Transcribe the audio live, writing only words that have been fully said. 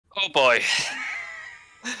Oh boy.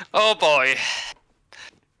 Oh boy.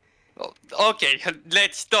 Okay,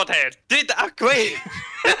 let's start here. Did agree.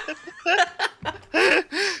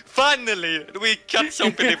 Finally, we got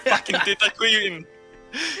somebody fucking did agree in.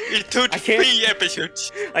 It took 3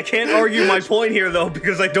 episodes. I can't argue my point here though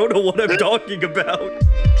because I don't know what I'm talking about.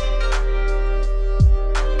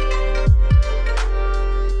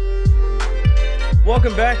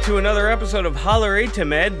 Welcome back to another episode of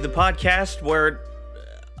Holleritamed, the podcast where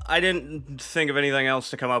I didn't think of anything else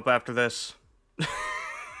to come up after this.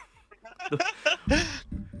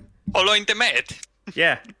 Following the med.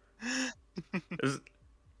 Yeah.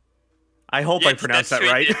 I hope I pronounced that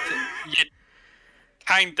right.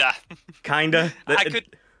 Kinda. Kinda?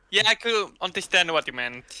 I could understand what you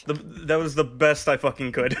meant. That was the best I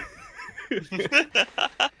fucking could.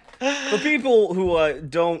 For people who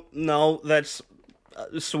don't know, that's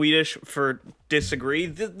Swedish for disagree,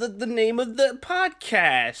 the name of the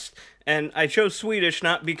podcast. And I chose Swedish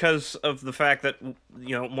not because of the fact that,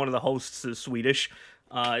 you know, one of the hosts is Swedish.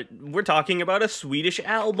 We're talking about a Swedish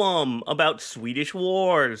album about Swedish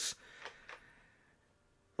wars.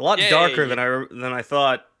 A lot darker than I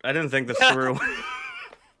thought. I didn't think this through.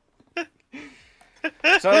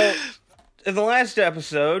 So, in the last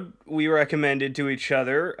episode, we recommended to each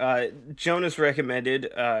other, Jonas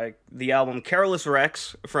recommended the album Carolus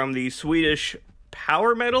Rex from the Swedish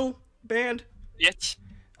Power Metal band. Yes.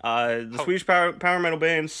 The Swedish Power Metal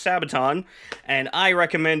band Sabaton, and I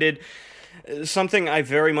recommended something I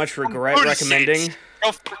very much regret recommending.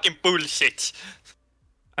 Oh, fucking bullshit.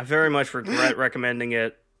 I very much regret recommending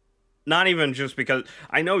it. Not even just because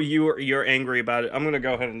I know you're angry about it. I'm gonna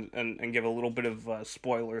go ahead and give a little bit of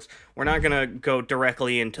spoilers. We're not gonna go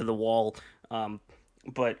directly into the wall,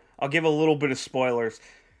 but I'll give a little bit of spoilers.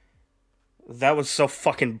 That was so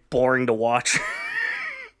fucking boring to watch.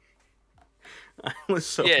 I was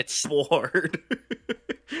so bored.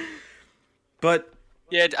 But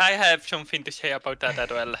yeah, I have something to say about that as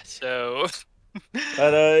well. So,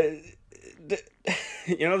 but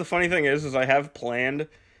you know, the funny thing is I have planned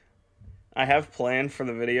for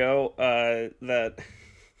the video that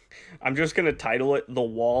I'm just gonna title it "The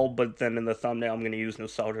Wall," but then in the thumbnail I'm gonna use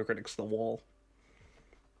Nostalgia Critic's "The Wall."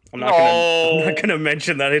 I'm not gonna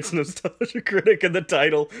mention that it's Nostalgia Critic in the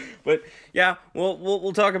title, but yeah,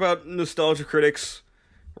 we'll talk about Nostalgia Critic's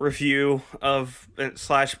review of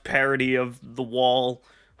 / parody of "The Wall"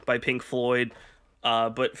 by Pink Floyd.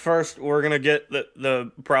 But first, we're gonna get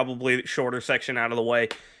the probably shorter section out of the way.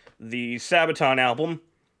 The Sabaton album.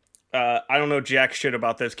 I don't know jack shit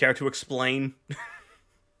about this. Care to explain?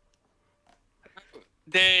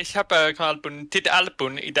 The Sabaton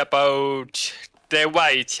album is about the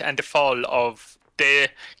rise and the fall of the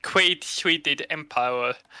great Swedish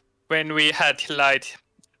Empire. When we had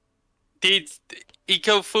it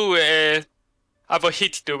go through our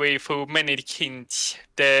history through many kings.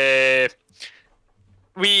 The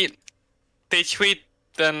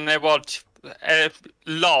Sweden was a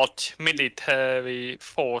lot military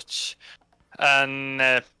force,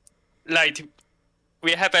 and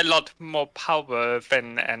we have a lot more power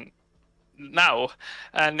than and now,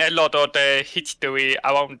 and a lot of the history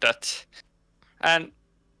around that. And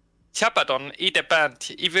Sabaton is a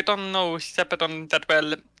band. If you don't know Sabaton that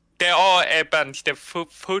well, they are a band that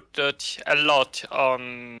focused a lot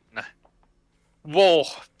on war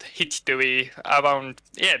history around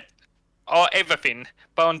or everything.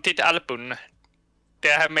 But on this album, they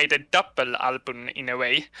have made a double album in a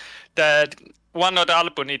way. That one of the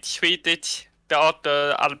album is Swedish, the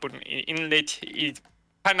other album in English is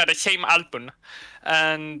kind of the same album,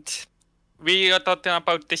 and we are talking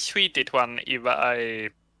about the Swedish one. If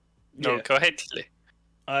I know correctly,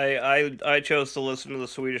 I chose to listen to the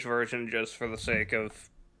Swedish version just for the sake of,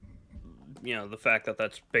 you know, the fact that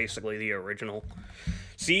that's basically the original.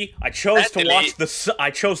 See, I chose to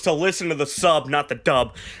listen to the sub, not the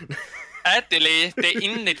dub. Actually, the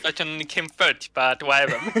English version came first, but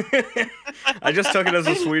whatever. I just took it as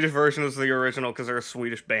the Swedish version as the original because they're a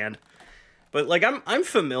Swedish band. But like, I'm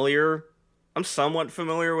somewhat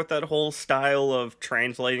familiar with that whole style of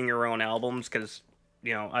translating your own albums because,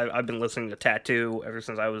 you know, I've been listening to Tattoo ever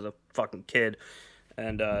since I was a fucking kid,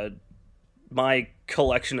 and my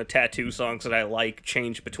collection of Tattoo songs that I like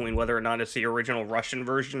change between whether or not it's the original Russian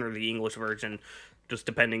version or the English version, just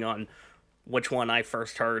depending on which one I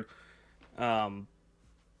first heard.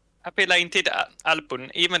 I feel like in the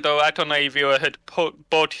album, even though I don't know if you heard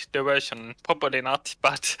both the version, probably not,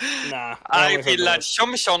 but nah, I feel like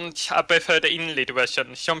some songs I prefer the English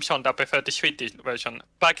version, some songs I prefer the Swedish version.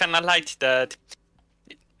 But I kind of like that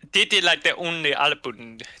this is like the only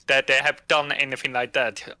album that they have done anything like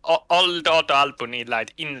that. All the other album is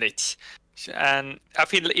like English. And I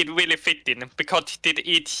feel it really fitting because it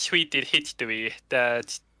is Swedish history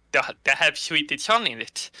that they have Swedish song in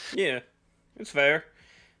it. Yeah, it's fair.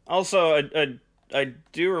 Also, I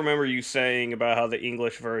do remember you saying about how the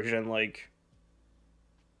English version, like,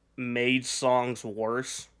 made songs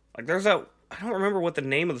worse. Like, there's that... I don't remember what the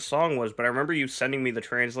name of the song was, but I remember you sending me the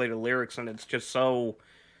translated lyrics, and it's just so...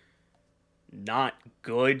 not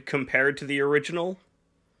good compared to the original.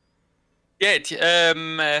 Yeah,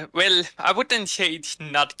 well, I wouldn't say it's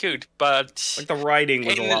not good, but... Like, the writing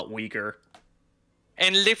was a lot weaker.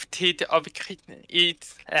 En livstid av krig...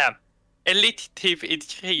 En livstid i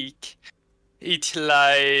krig... It's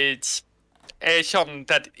like... A song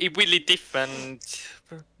that is really different...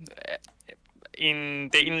 in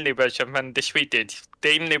the English version than the Swedish.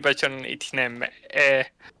 The English version is named A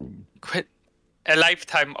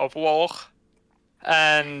Lifetime of War.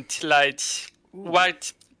 And like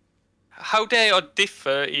how they are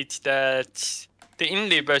differ is that the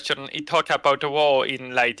English version it talk about the war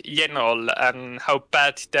in like general and how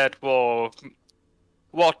bad that war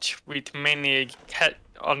was with many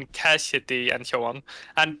on casualty and so on.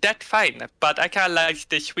 And that's fine, but I kind of like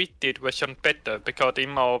the Swedish version better because it's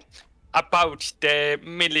more about the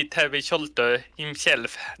military soldier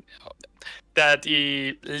himself. That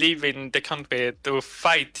he live in the country to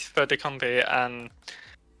fight for the country and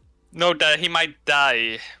know that he might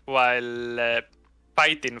die while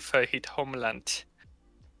fighting for his homeland.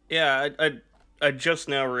 Yeah, I just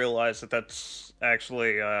now realized that that's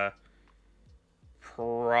actually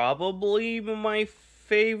probably my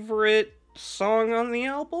favorite song on the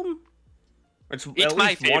album. It's at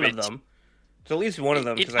least one of them. It's at least one of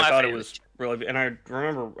them because I thought it was really... And I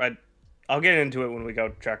remember... I'll get into it when we go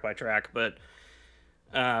track by track, but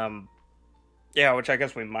yeah, which I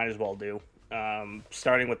guess we might as well do.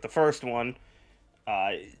 Starting with the first one,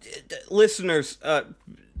 listeners,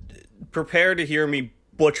 prepare to hear me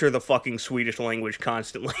butcher the fucking Swedish language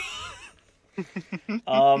constantly.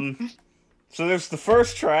 So there's the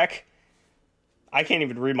first track. I can't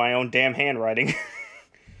even read my own damn handwriting.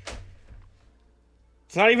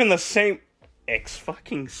 It's not even the same...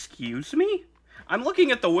 Excuse me? I'm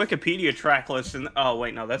looking at the Wikipedia track list and... Oh,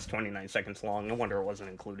 wait, no, that's 29 seconds long. No wonder it wasn't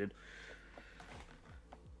included.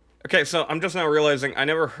 Okay, so I'm just now realizing I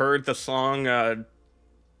never heard the song, I'm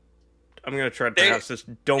gonna try to pronounce this.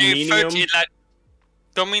 Dominium?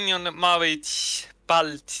 Dominion Marriage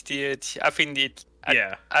Baltiet. I think it...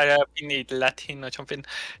 Yeah. I think it Latin or something.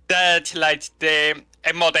 That's like a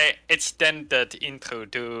more extended intro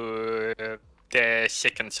to the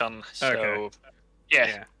second song. So, okay.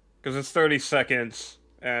 Yeah. Because it's 30 seconds,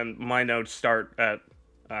 and my notes start at,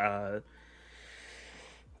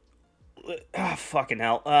 fucking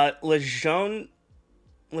hell. Legionet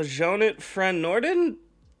Fran Norden?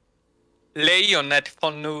 Leonet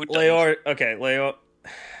von Norden. Leo.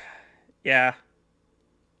 Yeah.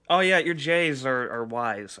 Oh, yeah, your J's are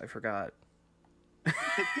Y's. I forgot.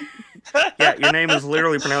 Yeah, your name is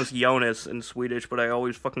literally pronounced Jonas in Swedish, but I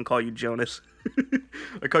always fucking call you Jonas.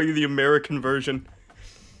 I call you the American version.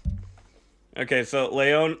 Okay, so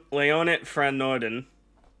Leonet Fran Norden.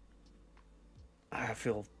 I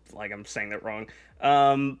feel like I'm saying that wrong.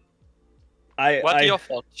 What are your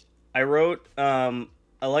thoughts? I wrote, I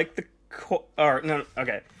like the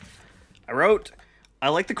I wrote, I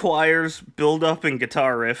like the choir's build-up and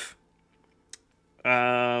guitar riff.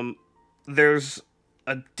 There's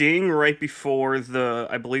a ding right before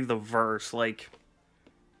I believe the verse, like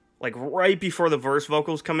right before the verse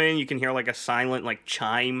vocals come in, you can hear like a silent like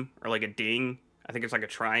chime or like a ding. I think it's like a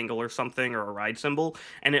triangle or something or a ride cymbal,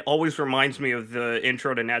 and it always reminds me of the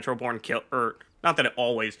intro to Natural Born Killer. Or not that it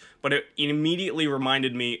always, but it immediately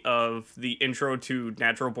reminded me of the intro to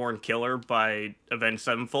Natural Born Killer by Avenged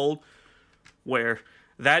Sevenfold, where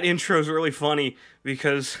that intro is really funny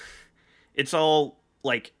because it's all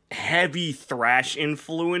like heavy thrash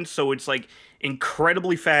influence, so it's like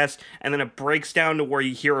incredibly fast, and then it breaks down to where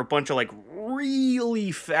you hear a bunch of like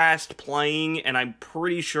really fast playing, and I'm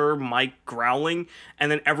pretty sure Mike growling,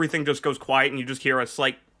 and then everything just goes quiet and you just hear a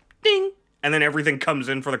slight ding, and then everything comes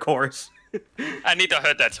in for the chorus. I need to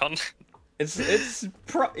hear that song. It's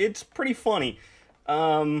pretty funny.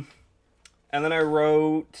 And then I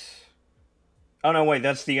wrote... Oh no, wait,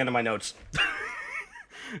 that's the end of my notes.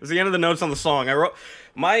 It's the end of the notes on the song.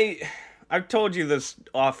 I've told you this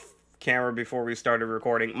off camera before we started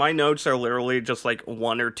recording. My notes are literally just like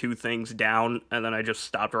one or two things down, and then I just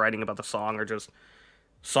stopped writing about the song, or just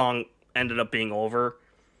song ended up being over.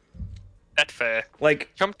 That's fair. Like,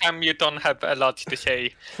 Sometimes you don't have a lot to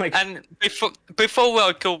say. like, And before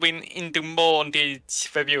we're going into more on this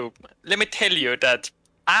review, let me tell you that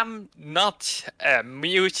I'm not a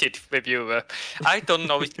music reviewer. I don't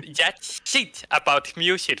know yet shit about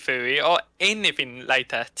music theory or anything like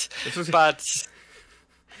that. But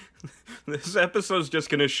this episode's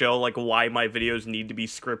just gonna show like why my videos need to be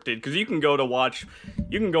scripted, because you can go and watch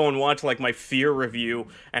like my Fear review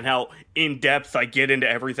and how in depth I get into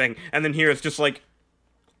everything, and then here it's just like,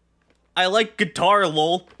 I like guitar,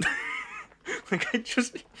 lol. Like I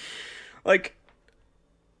just like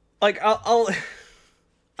I'll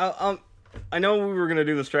I know we were gonna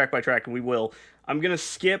do this track by track, and we will. I'm gonna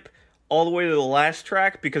skip all the way to the last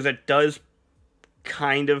track because it does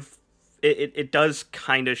kind of it does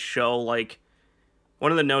kind of show, like,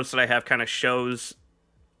 one of the notes that I have kind of shows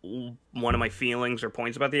one of my feelings or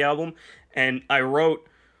points about the album, and I wrote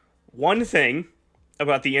one thing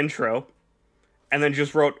about the intro and then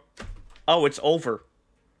just wrote, oh, it's over.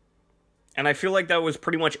 And I feel like that was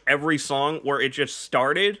pretty much every song, where it just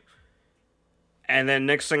started and then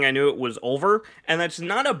next thing I knew it was over. And that's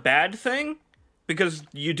not a bad thing, because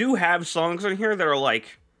you do have songs in here that are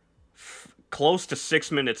like close to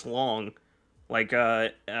 6 minutes long, like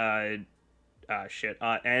and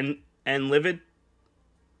Livid,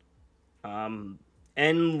 and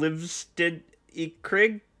Livsted I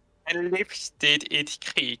Krieg. And Livsted I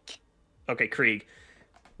Krieg. Okay, Krieg.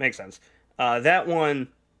 Makes sense. That one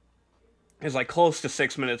is like close to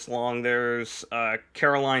 6 minutes long. There's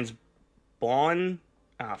Caroline's Bond.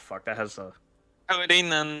 Ah, fuck, that has a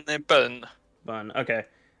Caroline and Bun. Okay.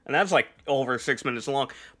 And that's like over 6 minutes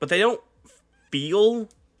long. But they don't feel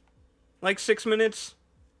like 6 minutes.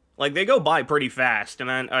 Like, they go by pretty fast. And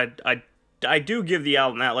I do give the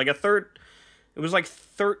album that. Like, it was like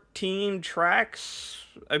 13 tracks,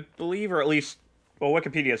 I believe, or at least, well,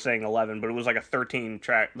 Wikipedia is saying 11, but it was like a 13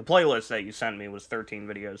 track. The playlist that you sent me was 13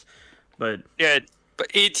 videos. But yeah, but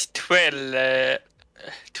it's 12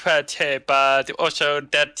 but also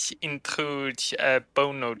that includes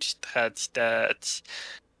bonus tracks that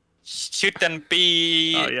shouldn't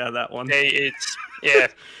be. Oh yeah, that one. It's yeah,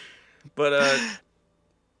 but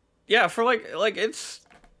yeah, for like it's.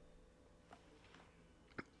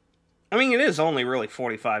 I mean, it is only really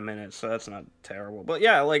 45 minutes, so that's not terrible. But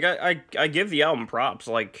yeah, like I give the album props.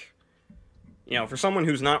 Like, you know, for someone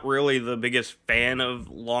who's not really the biggest fan of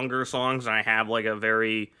longer songs, and I have like a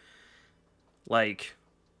very, like,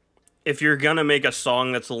 if you're gonna make a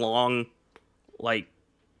song that's long, like,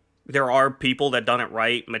 there are people that done it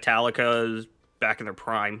right. Metallica is back in their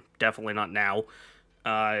prime, definitely not now.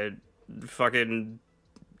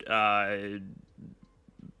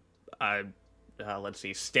 Let's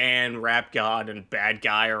see, Stan, Rap God, and Bad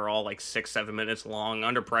Guy are all like 6-7 minutes long.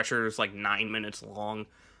 Under Pressure is like 9 minutes long.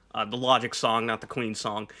 The Logic song, not the Queen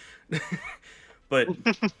song. But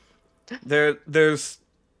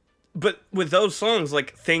but with those songs,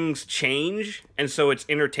 like, things change, and so it's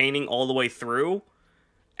entertaining all the way through.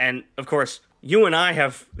 And of course, you and I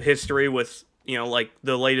have history with, you know, like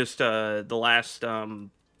the latest, the last,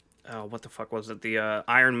 what the fuck was it? The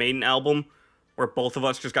Iron Maiden album, where both of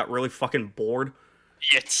us just got really fucking bored.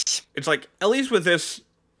 yes. It's like, at least with this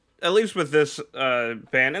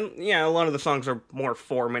band, and yeah, a lot of the songs are more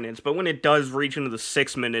 4 minutes, but when it does reach into the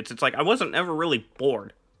 6 minutes, it's like, I wasn't ever really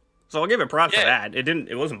bored. So I'll give it props for that.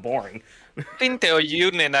 It wasn't boring. I think they were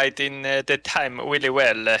uniting the time really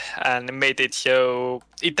well and made it so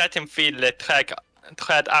it doesn't feel dragged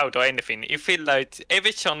out or anything. It feels like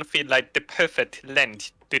every song feels like the perfect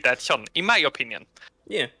length to that song, in my opinion.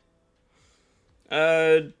 Yeah.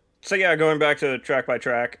 So yeah, going back to track by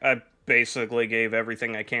track, I basically gave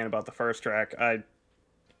everything I can about the first track. I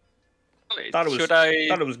thought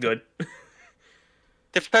it was good.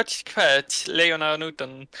 The first track, Leonard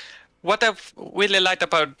Newton. What I've really liked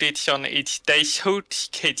about this song is they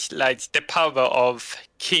showcase like the power of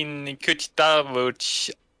King Gustavus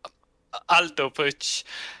Adolphus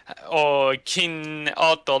or King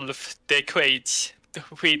Adolf the Great,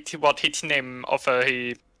 with what his name after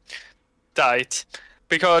he died,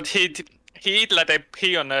 because he like a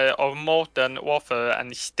pioneer of modern warfare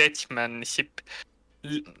and statesmanship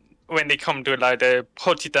when they come to like the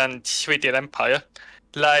Protestant Swedish Empire.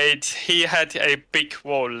 Like, he had a big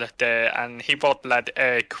role there, and he was like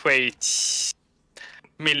a great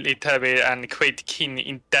military and great king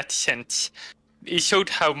in that sense. It showed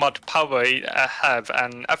how much power he have,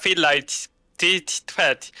 and I feel like this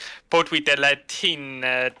threat, both with the Latin,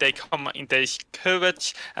 they come in the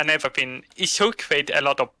courage and everything, it should create a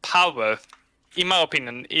lot of power. In my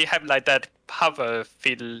opinion, it have like that power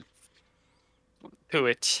feel to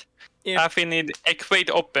it. Yeah. I think it's a great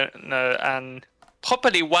opener and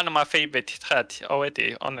probably one of my favorite tracks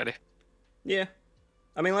already. Yeah.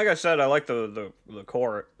 I mean, like I said, I like the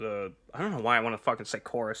core. I don't know why I want to fucking say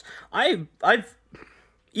chorus. I've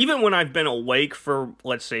even when I've been awake for,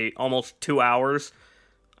 let's say, almost 2 hours,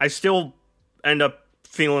 I still end up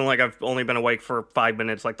feeling like I've only been awake for 5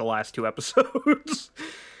 minutes, like the last 2 episodes.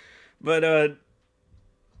 But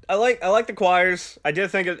I like the choirs. I did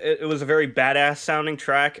think it was a very badass sounding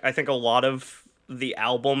track. I think a lot of the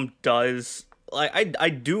album does. Like I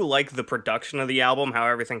do like the production of the album. How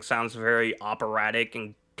everything sounds very operatic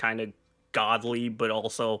and kind of godly, but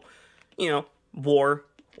also, war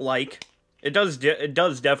like. It does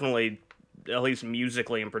definitely, at least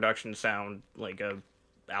musically and production, sound like a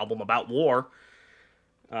album about war.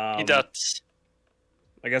 It does.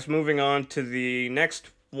 I guess moving on to the next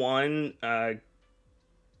one,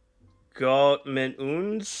 Gott mit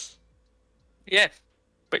uns. Yeah,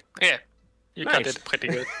 but yeah, you got Nice. it pretty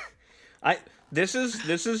good. This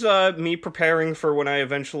is me preparing for when I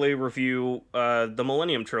eventually review the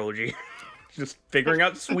Millennium Trilogy. Just figuring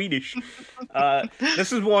out Swedish.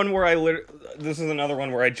 This is one where this is another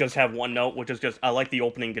one where I just have one note, which is just I like the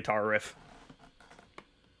opening guitar riff.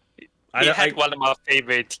 I had one of my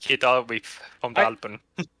favorite guitar riffs from the album.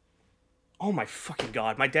 Oh my fucking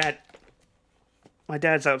god, my dad's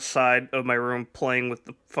outside of my room playing with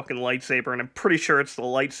the fucking lightsaber, and I'm pretty sure it's the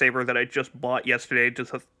lightsaber that I just bought yesterday,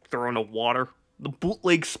 just thrown into water. The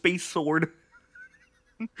bootleg space sword.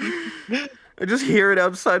 I just hear it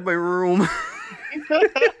outside my room.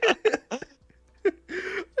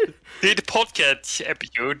 The podcast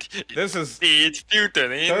episode. This is it's third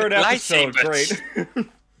episode. Great.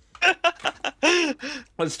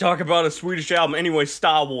 Let's talk about a Swedish album. Anyway,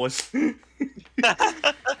 Star Wars.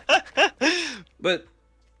 But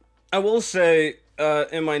I will say,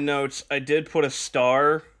 in my notes, I did put a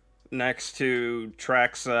star next to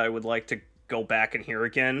tracks that I would like to go back and hear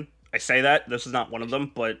again. I say that this is not one of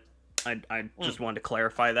them, but I just wanted to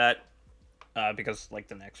clarify that because like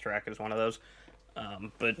the next track is one of those.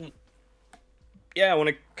 But yeah, when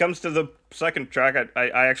it comes to the second track, I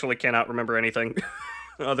actually cannot remember anything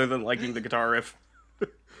other than liking the guitar riff.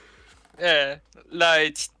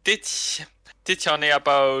 Like this only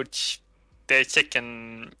about the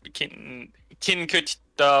second kin cut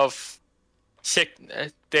of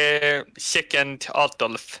the second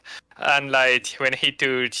Adolf, and like when he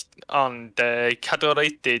did on the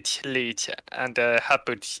Catholic lead and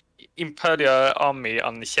happened Imperial Army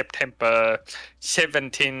on September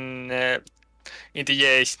 17 in the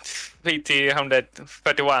year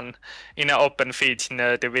 331 in an open field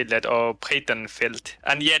near the village of Breitenfeld.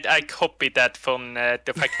 And yet I copied that from the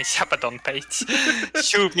fucking Sabaton page.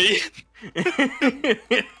 Shoot me.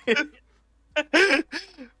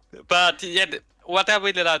 But yet, what I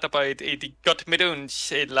really liked about it got me down,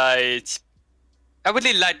 like, I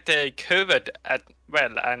really liked the cover as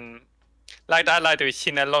well, and like I like to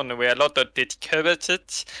sing along where a lot of it covers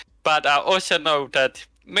it, but I also know that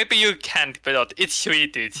maybe you can't, but it's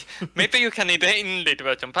Swedish. Maybe you can in the English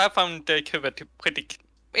version, but I found the cover pretty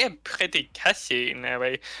catchy in a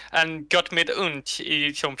way, and got me down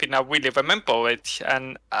is something I really remember it,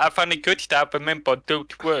 and I found it good that I remember those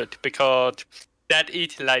words, because that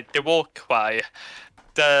is like the war cry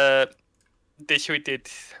the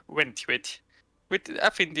Swedish went with. I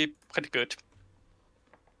think it's pretty good.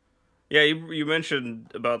 Yeah, you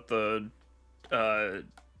mentioned about the, or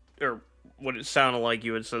what it sounded like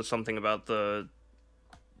you had said something about the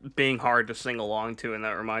being hard to sing along to, and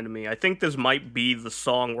that reminded me. I think this might be the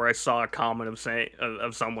song where I saw a comment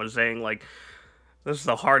of someone saying like, "This is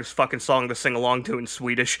the hardest fucking song to sing along to in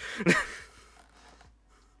Swedish."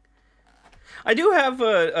 I do have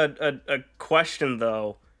a question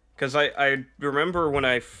though, because I remember when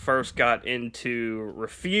I first got into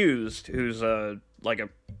Refused, who's like a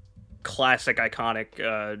classic, iconic,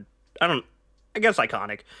 I guess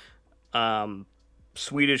iconic,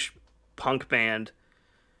 Swedish punk band.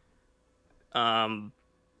 And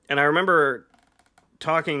I remember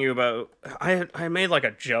talking to you about, I made like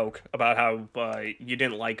a joke about how you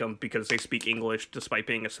didn't like them because they speak English despite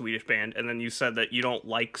being a Swedish band, and then you said that you don't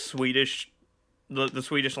like the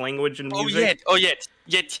Swedish language and music.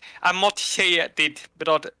 Yet I must say that,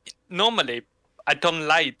 but normally I don't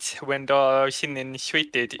like when they're singing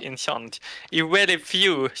Swedish in songs. It's very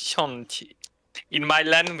few songs in my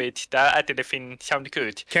language that I actually think sound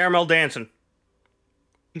good. Caramel dancing.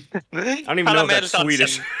 I don't even know if that's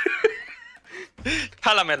Swedish.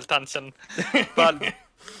 Caramel dancing. But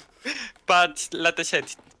like I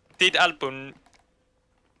said, this album,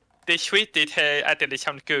 the Swedish actually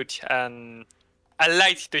sound good, and I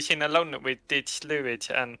like to sing along with this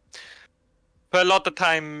lyric, and for a lot of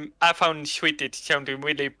time I found Swedish sounding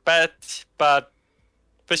really bad, but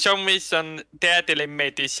for some reason they actually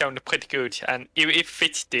made it sound pretty good, and it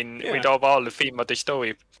fits in with overall the theme of the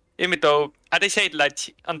story. Even though, as I said,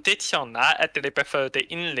 like on this song, I actually prefer the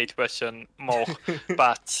English version more,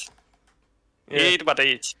 but it what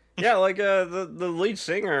it is. Yeah, like the lead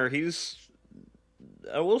singer,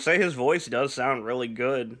 I will say his voice does sound really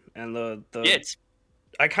good, and Yes.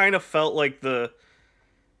 I kind of felt like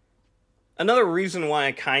another reason why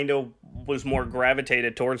I kind of was more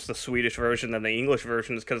gravitated towards the Swedish version than the English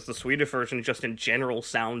version is because the Swedish version just in general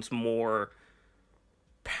sounds more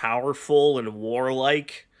powerful and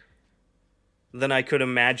warlike than I could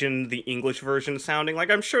imagine the English version sounding.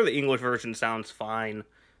 Like, I'm sure the English version sounds fine,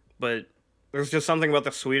 but there's just something about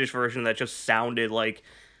the Swedish version that just sounded like,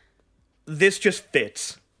 this just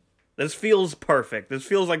fits. This feels perfect. This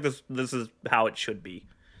feels like this is how it should be.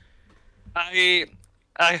 I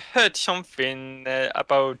heard something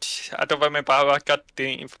about, I don't remember how I got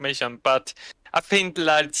the information, but I think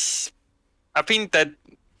that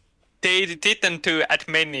they didn't do as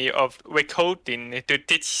many of recording to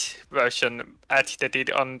this version as they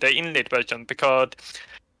did on the English version, because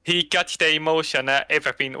he got the emotion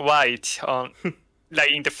everything right on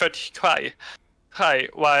like in the first cry,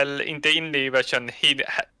 while in the English version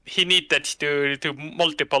he needed to do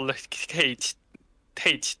multiple takes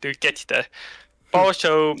to get there.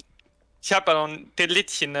 Also, Sabaton, the lead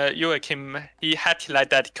singer Joachim, he had like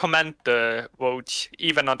that commander voice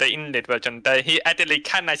even on the English version. That he actually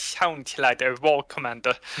kind of sounds like a war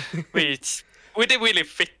commander, which really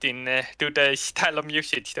fit in to the style of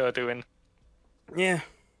music they're doing. Yeah.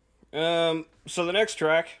 So the next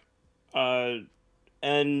track, and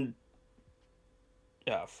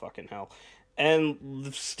fucking hell, and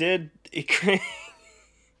instead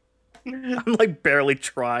I'm like barely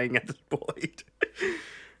trying at this point.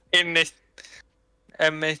 In this,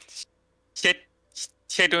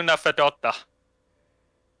 Seduna Fedota.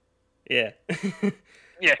 Yeah.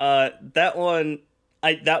 Yeah. That one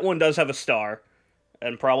does have a star,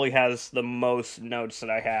 and probably has the most notes that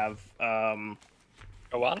I have.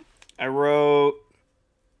 Go on. I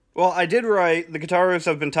did write, the guitar riffs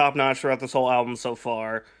have been top-notch throughout this whole album so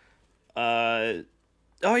far.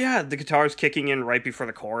 Oh yeah, the guitar's kicking in right before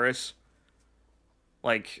the chorus.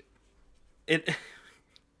 Like, it...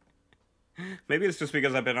 Maybe it's just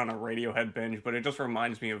because I've been on a Radiohead binge, but it just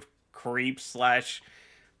reminds me of Creep /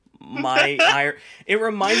 My Iron... It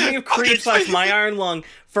reminds me of Creep / My Iron Lung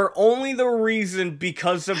for only the reason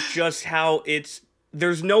because of just how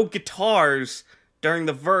there's no guitars during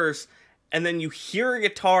the verse, and then you hear a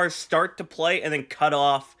guitar start to play and then cut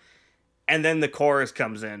off, and then the chorus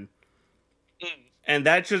comes in. And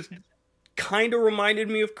that just kind of reminded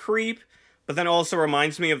me of Creep, but then also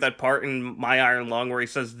reminds me of that part in My Iron Lung where he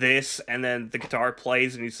says this, and then the guitar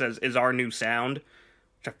plays and he says, "Is our new sound?"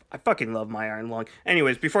 Which I fucking love My Iron Lung.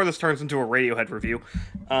 Anyways, before this turns into a Radiohead review...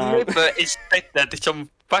 Never expected some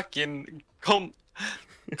fucking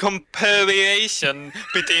comparison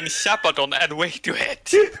between Sabaton and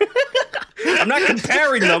Radiohead. I'm not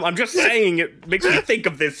comparing them, I'm just saying it makes me think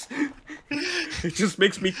of this. It just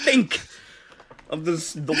makes me think of the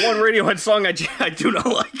one Radiohead song I do not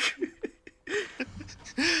like.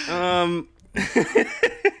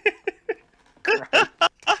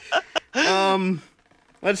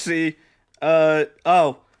 Let's see.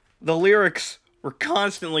 The lyrics were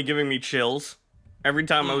constantly giving me chills every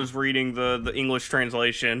time I was reading the English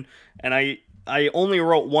translation, and I only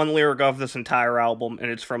wrote one lyric off this entire album,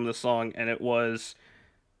 and it's from the song, and it was,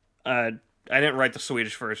 I didn't write the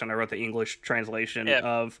Swedish version, I wrote the English translation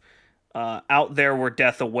of, "Out there where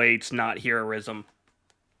death awaits, not heroism."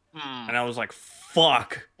 And I was like,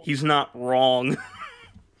 fuck, he's not wrong.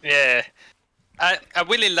 Yeah. I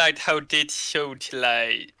really liked how they showed,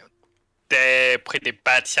 like, the pretty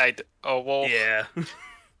bad side of war. Yeah.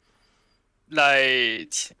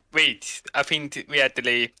 Like, wait, I think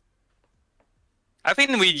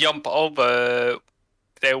we jump over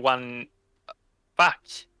the one back.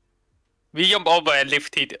 We jump over and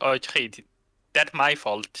lifted or treat. That's my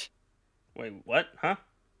fault. Wait, what? Huh?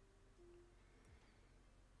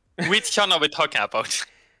 Which song are we talking about?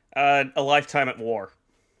 A Lifetime at War.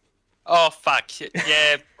 Oh, fuck.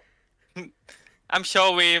 Yeah. I'm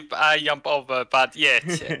sure we jump over, but yeah.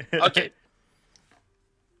 Okay.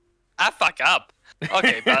 I fuck up.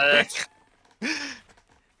 Okay, but...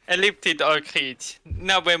 Ellipted or Creed.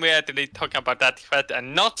 Now when we're actually talking about that thread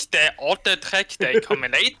and not the other track they come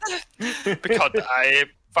later, because I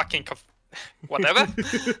fucking... whatever.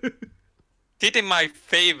 This is my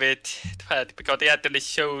favorite thread, because they actually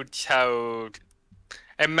showed how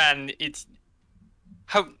a man is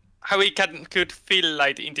how he could feel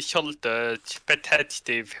like in the shoulder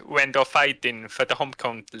competitive when they're fighting for the home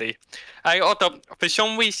country. I also, for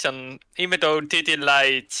some reason, even though they did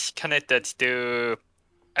like connected to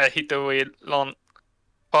a history long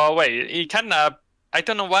far away, it kind of, I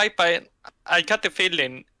don't know why, but I got the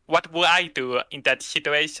feeling, what would I do in that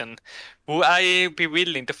situation? Would I be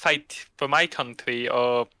willing to fight for my country,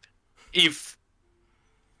 or if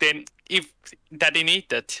that is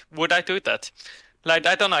needed, would I do that? Like,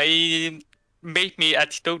 I don't know, it made me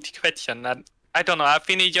ask those questions. And I don't know, I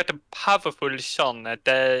think it's just a powerful song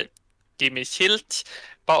that give me chills,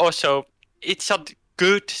 but also it's a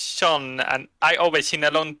good song, and I always sing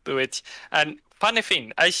along to it. And funny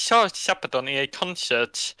thing, I saw Sabaton in a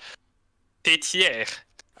concert this year,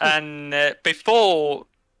 and before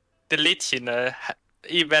the lead singer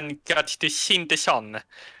even got to sing the song,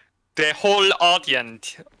 the whole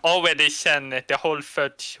audience already sang the whole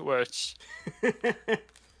first verse.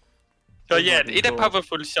 So yeah, it's a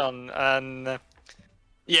powerful song, and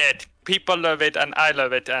yeah, people love it, and I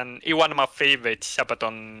love it, and it's one of my favorite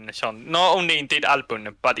Sabaton songs. Not only in this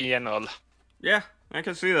album, but in general. Yeah, I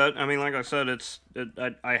can see that. I mean, like I said,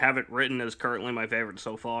 I have it written as currently my favorite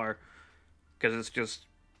so far, because it's just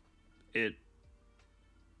it's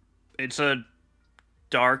a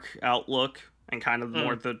dark outlook and kind of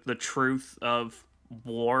more the truth of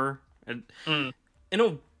war. And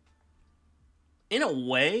in a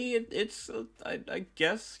way, it's I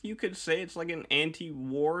guess you could say it's like an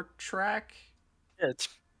anti-war track. Yes.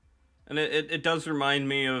 And it does remind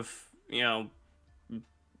me of,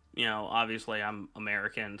 obviously I'm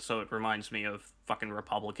American, so it reminds me of fucking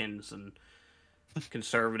Republicans and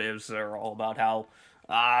conservatives that are all about how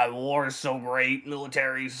war is so great,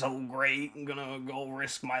 military is so great, I'm gonna go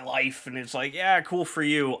risk my life, and it's like, yeah, cool for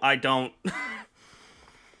you, I don't.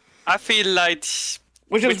 I feel like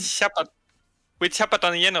with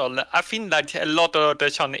Sabaton in general, I feel like a lot of the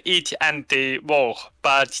song is anti-war,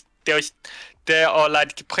 but they are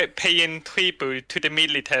like paying tribute to the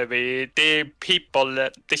military, the people,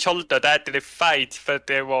 the soldiers that they fight for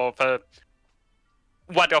the war, for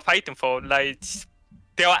what they're fighting for. Like,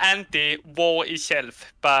 they are anti-war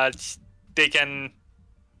itself, but they can,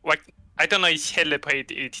 like, I don't know if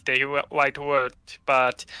celebrate it the right word,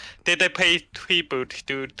 but they pay tribute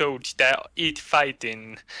to those that is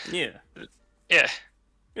fighting. Yeah. Yeah.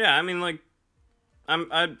 Yeah, I mean, like,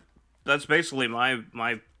 that's basically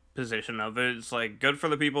my position of it. It's like, good for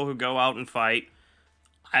the people who go out and fight.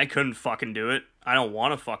 I couldn't fucking do it. I don't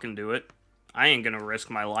want to fucking do it. I ain't gonna risk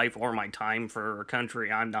my life or my time for a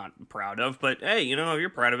country I'm not proud of. But hey, if you're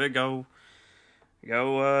proud of it, go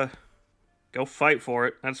fight for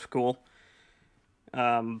it. That's cool.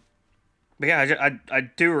 But yeah, I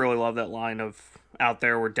do really love that line of "out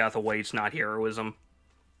there where death awaits, not heroism,"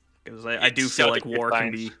 because I do feel like war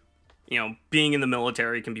can be, being in the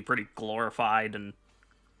military can be pretty glorified, and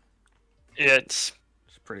it's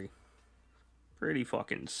pretty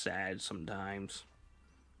fucking sad sometimes.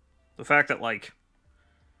 The fact that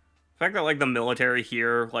the military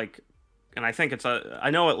here, like, and I think I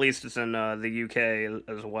know at least it's in the UK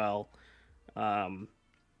as well, but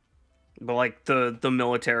like the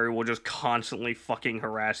military will just constantly fucking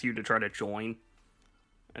harass you to try to join,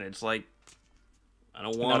 and it's like, I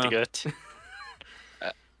don't want to. Not good.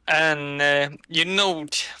 And you know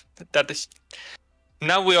that is.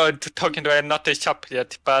 Now we are talking to another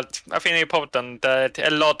subject, but I think it's important that a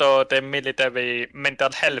lot of the military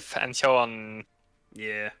mental health and so on,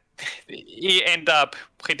 yeah, it end up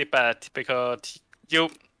pretty bad because a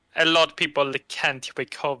lot of people can't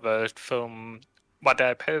recover from what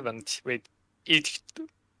their parents with it.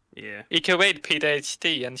 Yeah, it can rate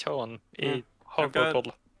PTSD and so on. It's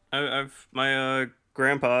horrible. I've my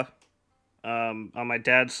grandpa, on my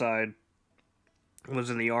dad's side, was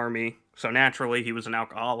in the army. So naturally, he was an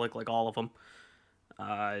alcoholic, like all of them.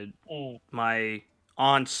 My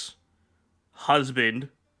aunt's husband,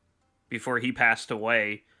 before he passed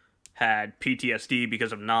away, had PTSD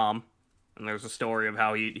because of Nam. And there's a story of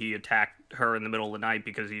how he attacked her in the middle of the night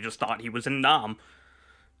because he just thought he was in Nam.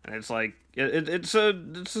 And it's like, it's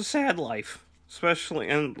a sad life. Especially,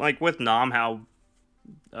 and like with Nam, how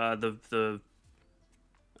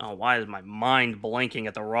why is my mind blanking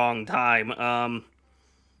at the wrong time?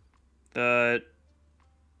 It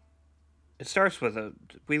starts with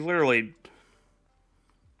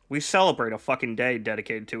we celebrate a fucking day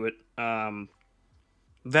dedicated to it.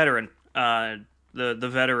 Veteran. The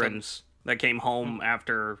veterans that came home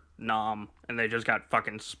after Nam, and they just got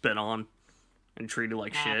fucking spit on and treated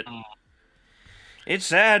like shit. It's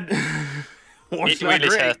sad. It's not really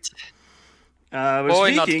great. sad.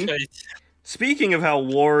 Speaking, Speaking of how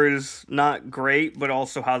war is not great, but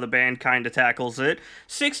also how the band kind of tackles it,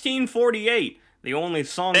 1648, the only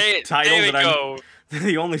song title there we go.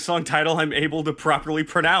 the only song title I'm able to properly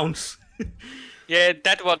pronounce. Yeah,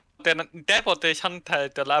 that was the song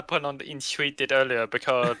title I put on in Sweden earlier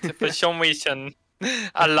because for some reason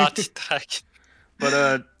I lost track.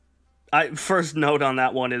 But first note on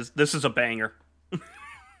that one is this is a banger.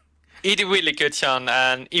 It's a really good song,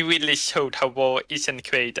 and it really showed how war isn't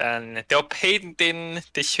great, and they're painting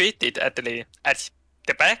the Swedish actually as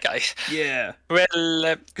the bad guys. Yeah. Well,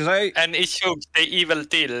 and it shows the evil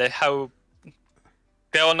deal, how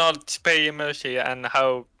they are not paying mercy, and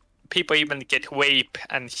how people even get raped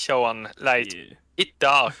and so on. Like, yeah. It's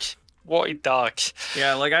dark. War is dark.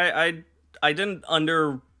 Yeah, like I didn't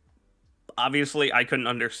obviously I couldn't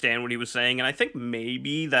understand what he was saying, and I think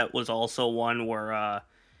maybe that was also one where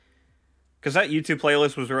because that YouTube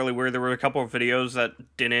playlist was really weird. There were a couple of videos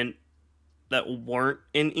that weren't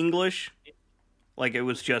in English. Like, it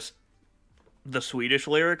was just the Swedish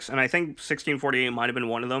lyrics, and I think 1648 might have been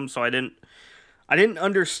one of them, so I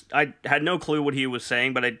had no clue what he was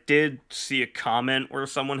saying, but I did see a comment where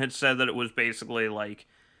someone had said that it was basically like,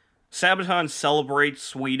 Sabaton celebrates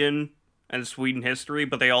Sweden and Sweden history,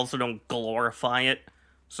 but they also don't glorify it.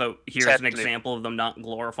 So here's an example of them not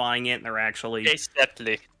glorifying it, and they're actually...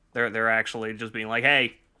 Exactly. They're actually just being like,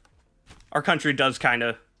 hey, our country does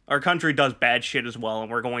bad shit as well,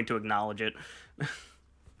 and we're going to acknowledge it.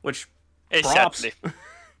 Which, props. Exactly.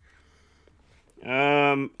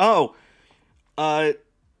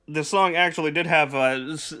 The song actually did have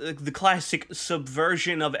the classic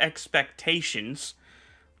subversion of expectations,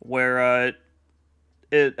 where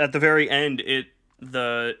at the very end it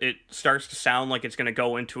starts to sound like it's going to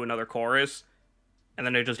go into another chorus, and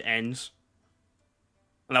then it just ends.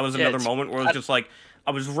 And that was another moment where it was just like,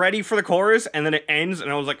 I was ready for the chorus, and then it ends, and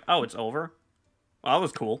I was like, oh, it's over? Well, that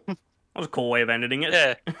was cool. That was a cool way of ending it.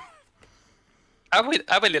 Yeah. I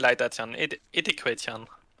really like that song. It's a great song.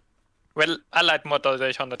 Well, I like more of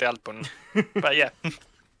the song of the album. But yeah.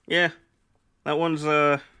 Yeah. That one's,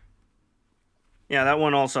 yeah, that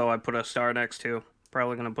one also I put a star next to.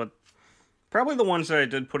 Probably the ones that I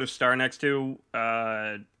did put a star next to,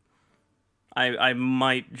 I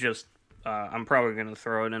might just... I'm probably going to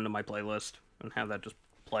throw it into my playlist and have that just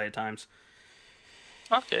play at times.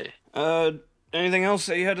 Okay. Anything else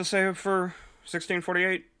that you had to say for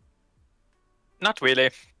 1648? Not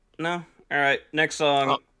really. No? Alright, next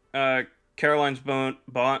song. Caroline's Boone?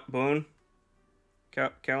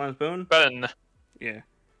 Caroline's Boone? Bön. Yeah.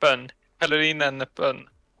 Bön. Caroline and Bön.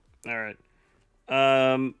 Alright.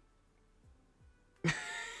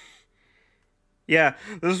 Yeah,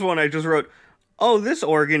 this is one I just wrote. Oh, this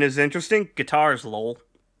organ is interesting. Guitars, lol.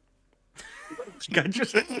 I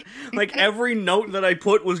just, like, every note that I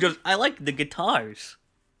put was just, I like the guitars.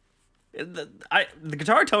 The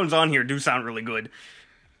guitar tones on here do sound really good.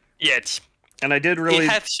 Yes. And I did really... It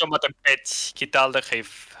has some of the best guitar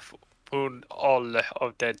riff for all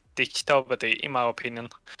of the dexterity, in my opinion.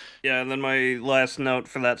 Yeah, and then my last note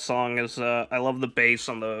for that song is, I love the bass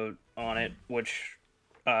on it, which...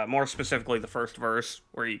 more specifically the first verse,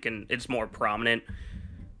 where it's more prominent.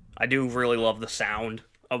 I do really love the sound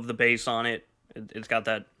of the bass on it. It's got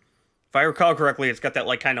that, if I recall correctly, it's got that,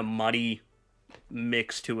 like, kind of muddy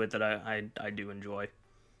mix to it that I do enjoy.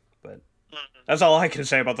 But that's all I can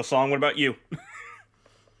say about the song. What about you?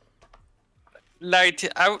 Like,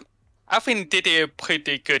 I think it is a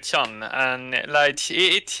pretty good song, and, like,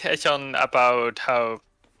 it's a song about how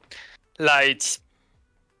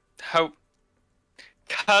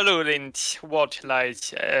Carolins was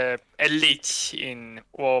like elite in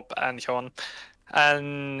warp and so on,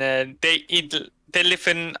 and they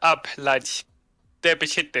liven up like their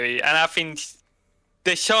trajectory, and I think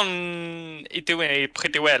the song is doing it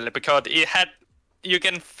pretty well because you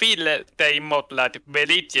can feel they more like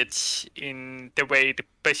religious in the way they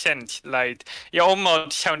present. Like, it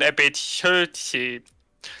almost sound a bit churchy,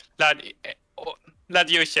 like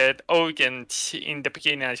you said, organs in the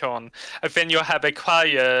beginning and so on. And then you have a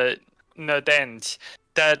choir near the end.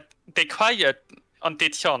 That the choir on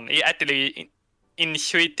this song is actually in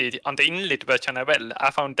Swedish on the English version as well. I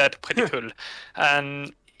found that pretty cool.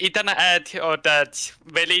 And it doesn't add all that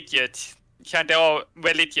religious, they are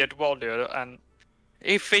religious warrior, and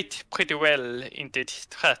it fit pretty well in this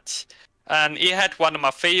track. And it had one of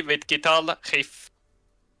my favorite guitar riffs.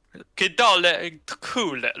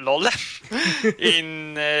 Cool, lol.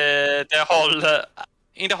 in the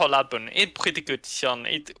whole album. It's pretty good song.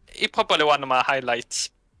 It's probably one of my highlights.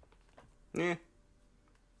 Yeah.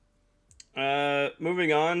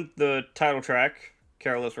 Moving on, the title track,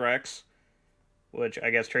 Carolus Rex. which I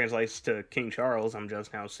guess translates to King Charles. I'm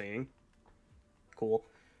just now seeing. Cool.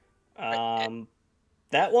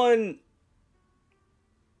 That one,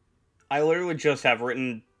 I literally just have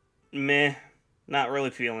written, meh, not really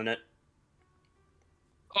feeling it.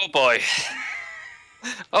 Oh boy.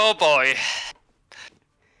 Oh boy.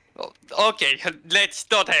 Okay, let's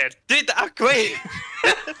start here. Did agree.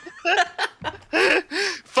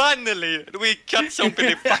 Finally, we got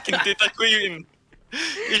somebody fucking did agree in.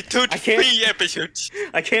 It took 3 episodes.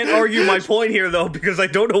 I can't argue my point here, though, because I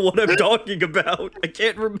don't know what I'm talking about. I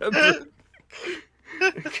can't remember.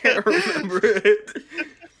 I can't remember it.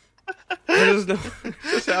 I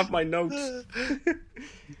just have my notes.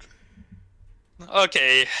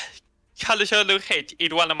 Okay. Carolus Rex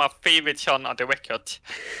is one of my favorite songs on the record.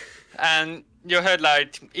 And you heard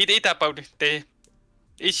like, it is about it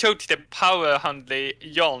showed the power handle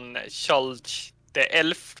Jon sold the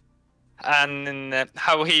elf and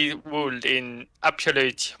how he ruled in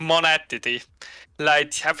absolute monarchy.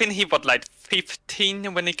 Like, I think he was like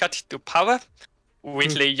 15 when he got to power,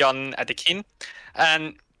 with Jon as the king.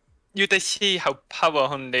 And you can see how power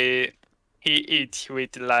handle he is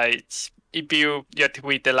with like, if you get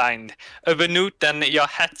with the line, over Newton your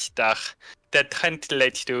hatchster, that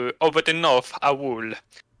translates to over the north a wool.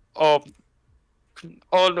 Or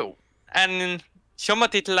and some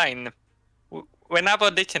of this line,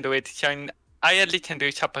 whenever they can do it, I listened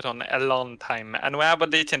to Sabaton a long time, and whenever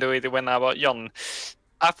they can do it when I was young,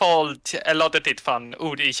 I thought a lot of it fun.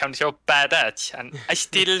 Oh, it sounds so badass, and I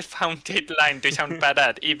still found it line to sound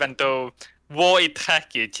badass, even though what it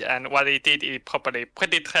tracked it and what he did is probably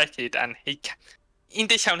pretty tracked it, and in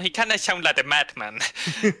the sound, he kind of sounds like a madman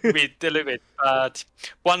with the lyrics. But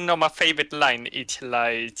one of my favorite line is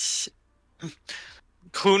like,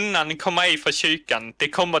 kronan kommer ej från kyrkan, det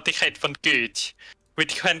kommer direkt från Gud.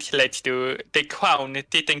 Which translates to, the crown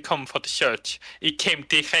didn't come from the church, it came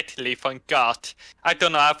directly from God. I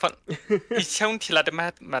don't know, it sounds like a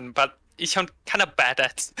madman, but it sounds kind of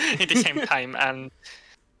badass at the same time. And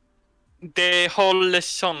the whole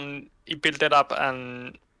song, it built it up,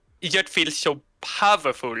 and it just feels so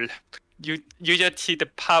powerful. You just see the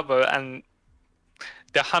power and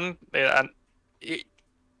the hand, and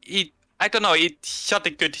it I don't know, it's such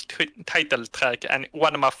a good title track and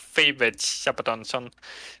one of my favorite Sabaton songs.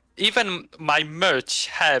 Even my merch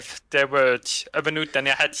have the words over Newton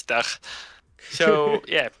your headster. So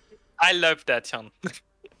yeah, I love that song.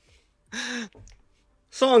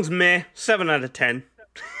 Song's meh, 7 out of 10.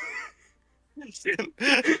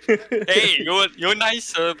 Hey, you're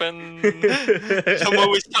nicer than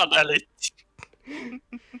someone with not Alex.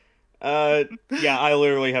 Yeah, I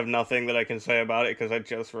literally have nothing that I can say about it because I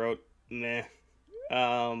just wrote meh.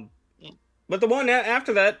 But the one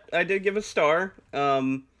after that, I did give a star.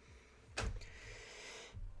 I'm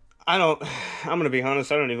gonna be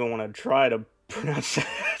honest, I don't even want to try to pronounce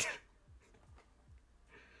that.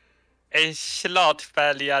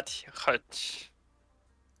 Slagfälgat rött.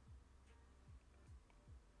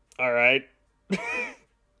 Alright.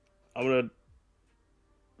 I'm gonna...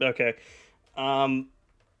 Okay.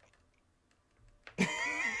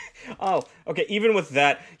 Oh, okay, even with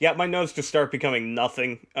that, yeah, my notes just start becoming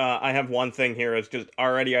nothing. I have one thing here, it's just,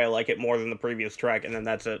 already I like it more than the previous track, and then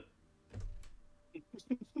that's it.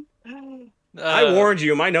 I warned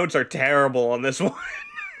you, my notes are terrible on this one.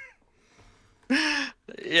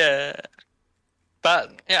 Yeah.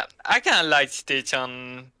 But, yeah, I kind of like this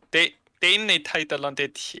on... The only title on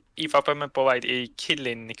it, if I remember right, is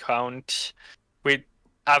Killing Count, with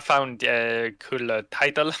I found a cooler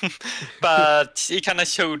title, but it kind of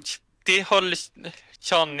showed the whole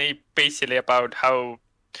song is basically about how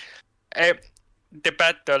the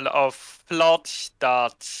Battle of Flood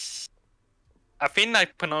starts. I think I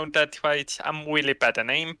pronounced that right. I'm really bad at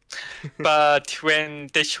name, but when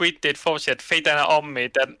the Swedish forces fade an army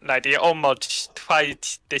that like they almost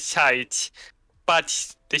fight the sides,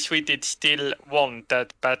 but the Swedish still won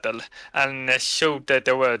that battle and showed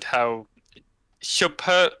the world how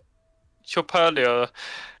superior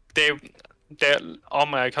the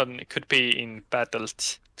armor could be in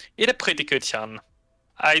battles. It's a pretty good song.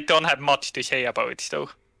 I don't have much to say about it though,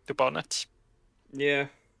 to be honest. Yeah.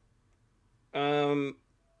 And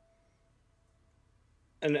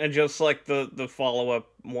just like the follow-up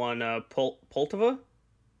one, Poltava?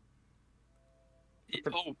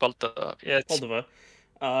 Oh, Poltava, yes. Poltava.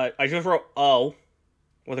 I just wrote "oh"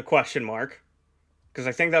 with a question mark, because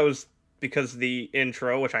I think that was because the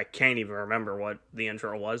intro, which I can't even remember what the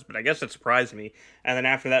intro was, but I guess it surprised me. And then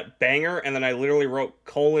after that, banger, and then I literally wrote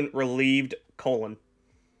 :relieved :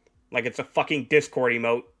 like it's a fucking Discord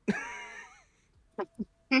emote.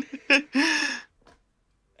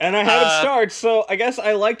 And I haven't started, so I guess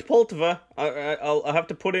I liked Poltava. I'll have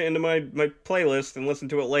to put it into my playlist and listen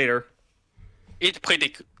to it later. It's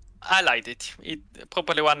pretty. I liked it. It's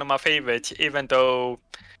probably one of my favorites, even though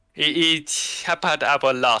it happened up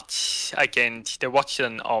a lot against the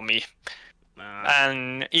Russian army,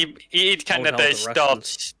 and it kind of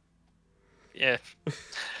starts. Yeah,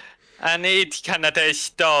 and it kind of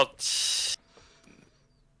starts.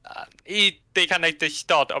 They kind of the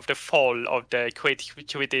start of the fall of the Swedish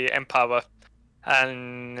Empire,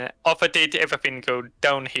 and after that everything go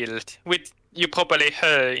downhill. Which you probably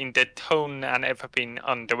heard in the tone and everything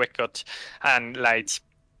on the record, and like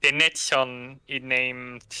the next song is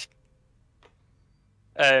named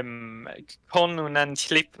Konungen and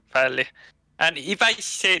Sleep Valley. And if I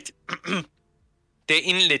said the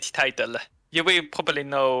English title, you will probably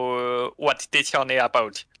know what this song is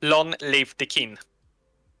about. Long Live the King.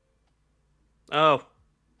 Oh,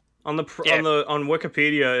 on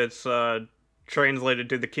Wikipedia, it's translated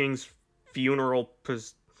to the King's funeral.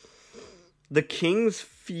 The King's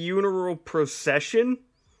funeral procession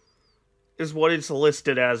is what it's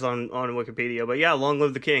listed as on Wikipedia. But yeah, long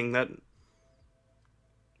live the king.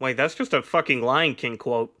 Wait, that's just a fucking Lion King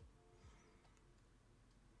quote.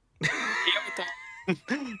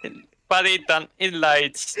 But it the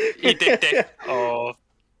death of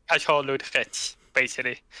Carolus Rex,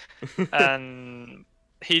 basically. And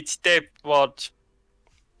his death was,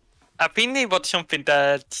 I think it was something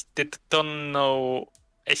that they don't know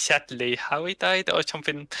exactly how he died or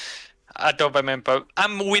something. I don't remember.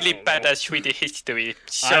 I'm really bad at Swedish history,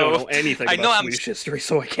 so I don't know anything about Swedish history,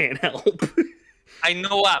 so I can't help. I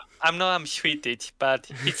know I'm Swedish, but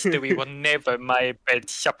history was never my best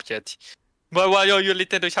subject. Well, why are you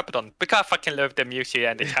listening to Sabaton? Because I fucking love the music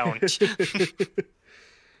and the sound.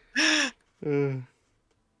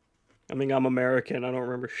 I mean, I'm American. I don't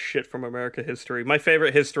remember shit from American history. My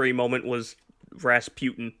favorite history moment was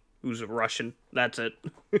Rasputin, who's a Russian. That's it.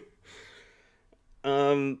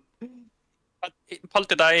 But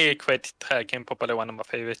Poltergeist Quit track is probably one of my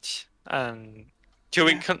favorites. And should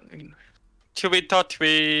we start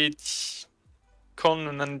with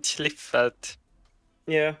Conan and Slifford?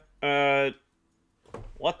 Yeah.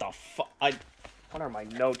 What the fuck? What are my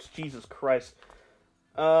notes? Jesus Christ.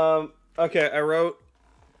 Okay, I wrote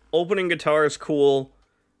opening guitar is cool,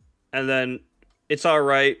 and then it's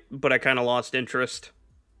alright, but I kind of lost interest.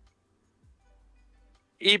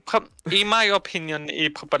 In my opinion,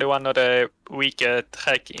 it's probably one of the weaker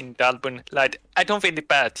tracks in the album. Like, I don't think it's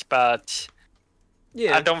bad, but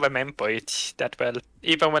yeah. I don't remember it that well.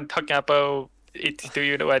 Even when talking about it to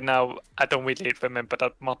you right now, I don't really remember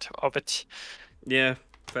that much of it. Yeah,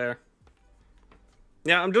 fair.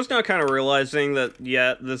 Yeah, I'm just now kind of realizing that,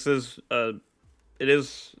 yeah, this is, it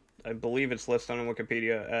is, I believe it's listed on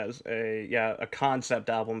Wikipedia as a concept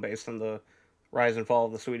album based on the rise and fall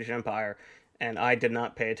of the Swedish Empire, and I did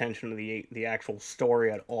not pay attention to the actual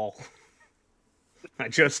story at all. I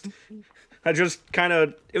just kind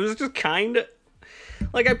of, it was just kind of,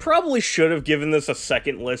 like, I probably should have given this a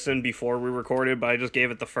second listen before we recorded, but I just gave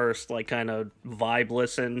it the first, like, kind of vibe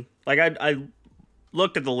listen. Like, I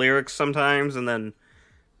looked at the lyrics sometimes, and then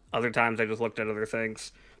other times I just looked at other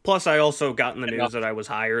things. Plus, I also got in the news that I was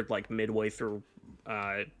hired, like, midway through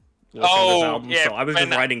listening to this album, yeah, so I was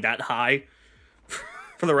just riding that high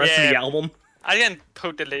for the rest of the album. I can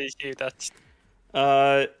totally see that.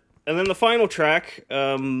 And then the final track,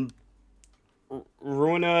 Ruina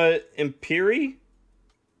Imperi?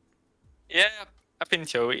 Yeah, I think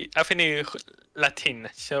so. I think it's Latin,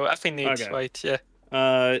 so I think it's right, yeah.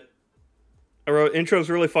 I wrote, intro's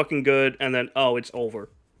really fucking good, and then, it's over.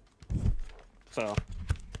 So,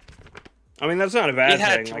 I mean, that's not a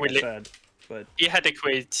bad thing, like I said. But it had a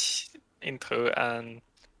great intro, and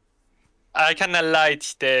I kind of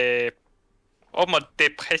liked the almost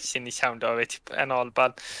depressing sound of it and all,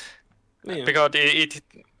 but because it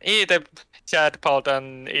the sad part,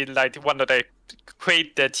 and it like one of the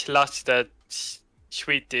greatest loss that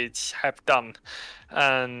Swedish have done,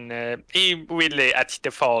 and it really at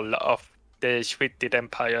the fall of the Swedish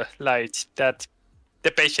Empire, like that,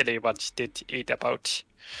 basically what did it about.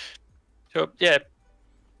 So yeah.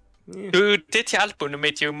 Do this album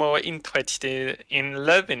make you more interested in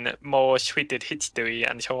learning more Swedish history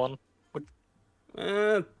and so on?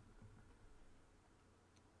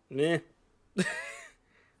 Meh.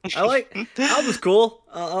 I like album's cool.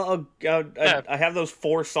 I have those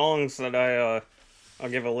 4 songs that I'll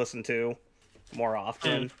give a listen to more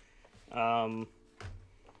often. But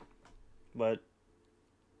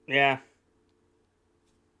yeah,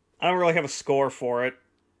 I don't really have a score for it.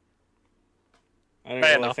 I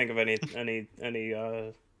didn't really think of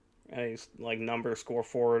any like number score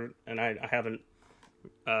for it, and I haven't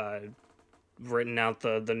written out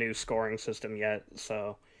the new scoring system yet,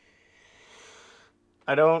 so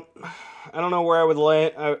I don't know where I would lay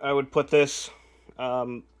it. I would put this.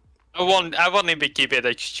 I won't even give it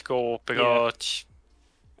a score because.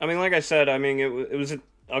 I mean, like I said, I mean it was.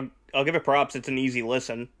 I'll give it props. It's an easy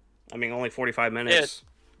listen. I mean, only 45 minutes.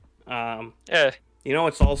 Yeah. You know,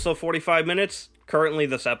 it's also 45 minutes currently.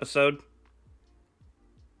 This episode.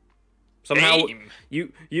 Somehow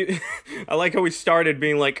you I like how we started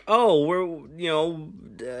being like, oh,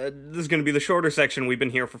 this is gonna be the shorter section. We've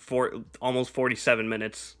been here for almost 47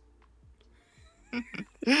 minutes.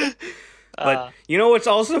 But you know what's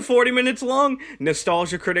also 40 minutes long?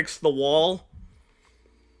 Nostalgia Critic's The Wall.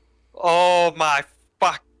 Oh my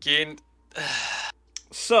fucking.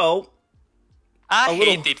 So I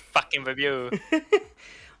hated fucking review.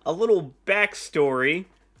 A little backstory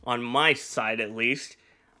on my side, at least.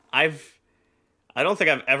 I don't think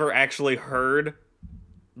I've ever actually heard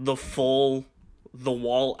the full The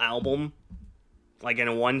Wall album, like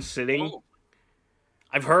in one sitting. Oh.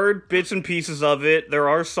 I've heard bits and pieces of it. There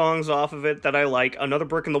are songs off of it that I like. Another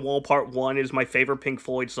Brick in the Wall Part 1 is my favorite Pink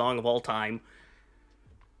Floyd song of all time.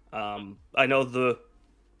 I know the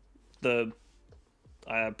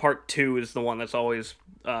Part 2 is the one that's always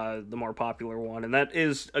the more popular one, and that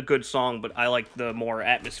is a good song, but I like the more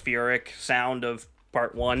atmospheric sound of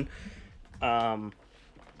Part 1. I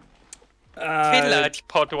feel like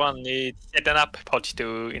Part 1 is setting up Part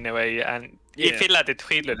 2 in a way, and I feel like the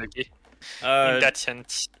trilogy in that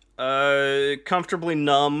sense. Comfortably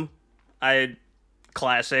Numb,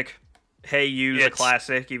 classic. Hey You's a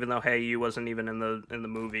classic, even though Hey You wasn't even in the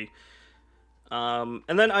movie. And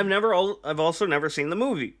then I've also never seen the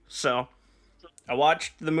movie, so I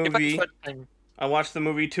watched the movie. I watched the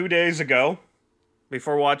movie 2 days ago,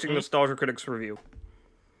 before watching Nostalgia Critic's review.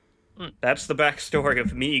 That's the backstory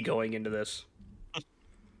of me going into this.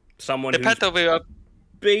 Someone who's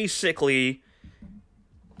basically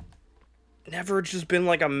never just been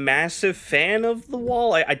like a massive fan of The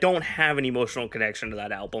Wall. I don't have an emotional connection to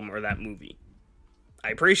that album or that movie. I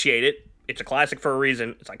appreciate it. It's a classic for a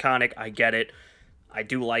reason. It's iconic. I get it. I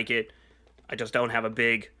do like it. I just don't have a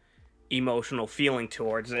big emotional feeling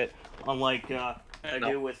towards it. Unlike I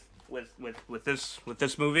do with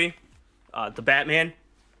this movie, The Batman.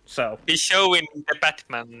 So be showing the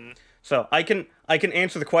Batman. So I can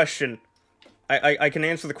answer the question. I can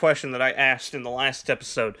answer the question that I asked in the last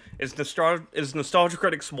episode. Is Nostalgia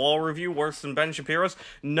Critic's Wall review worse than Ben Shapiro's?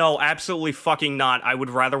 No, absolutely fucking not. I would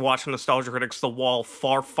rather watch Nostalgia Critic's The Wall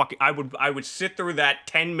I would sit through that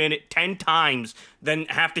 10 times than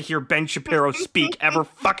have to hear Ben Shapiro speak ever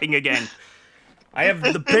fucking again. I have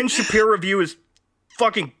the Ben Shapiro review is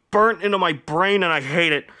fucking burnt into my brain and I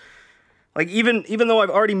hate it. Like, even though I've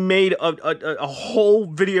already made a whole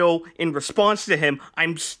video in response to him,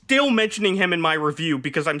 I'm still mentioning him in my review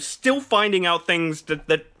because I'm still finding out things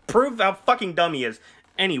that prove how fucking dumb he is.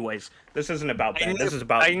 Anyways, this isn't about that. This is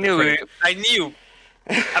about... I knew.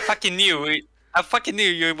 I fucking knew it. I fucking knew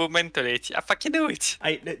you would mention it. I fucking knew it.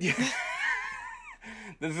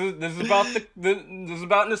 This is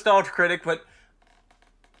about Nostalgia Critic, but...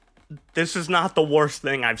 This is not the worst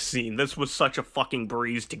thing I've seen. This was such a fucking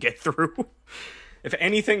breeze to get through. If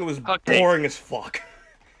anything, it was boring as fuck.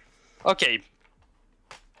 Okay.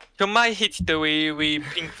 So my history with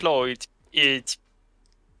Pink Floyd is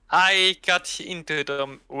I got into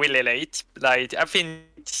them really late. Like, I think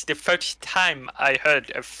the first time I heard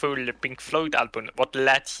a full Pink Floyd album was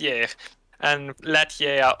last year. And last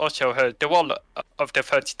year I also heard The Wall of the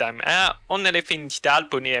first time. I only finished the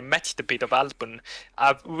album here, matched the bit of album.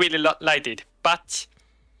 I really liked it. But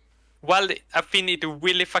while I think it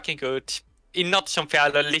really fucking good, it's not something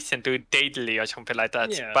I'll listen to daily or something like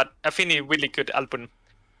that. Yeah. But I think it's a really good album.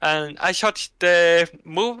 And I shot the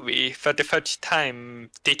movie for the first time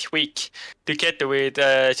this week together with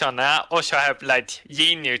John. I also have like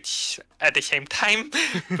Genius at the same time,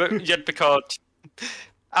 but just because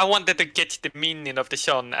I wanted to get the meaning of the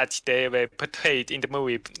song as they were portrayed in the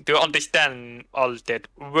movie to understand all that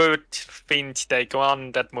word things that go on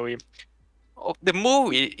in that movie. The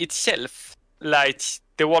movie itself, like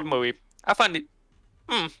the Wall movie, I found it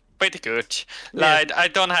pretty good. Like yeah. I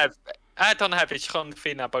don't have a strong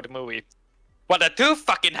feeling about the movie. What I do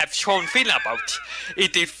fucking have strong feeling about is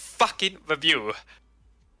the fucking review.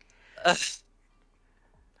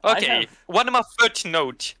 Okay, one of my first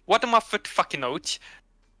fucking notes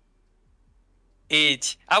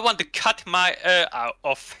is I want to cut my ear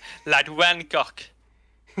off like Van Gogh.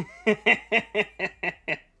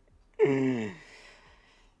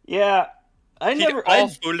 Yeah,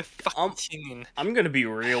 awful fucking singing. I'm gonna be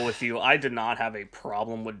real with you. I did not have a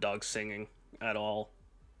problem with Doug singing at all.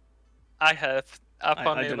 I have.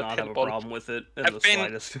 I did not have a problem with it in the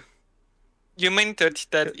slightest. You meant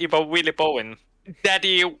that it was really boring. That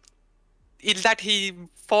he thought his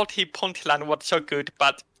punchline was so good,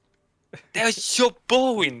 but they were so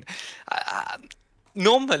boring.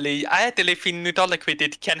 Normally, I actually think Nostalgia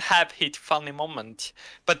Critic can have his funny moment,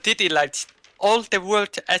 but did he like all the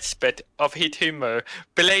worst aspect of his humor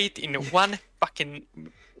played in one fucking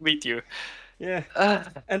video? Yeah.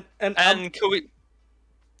 And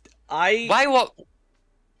why what?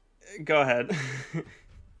 Go ahead.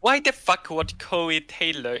 Why the fuck was Corey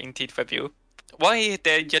Taylor in this review? Why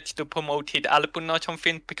they just to promote his album or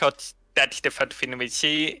something? Because that's the first thing we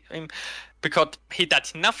see him. Because he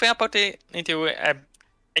does nothing about it. I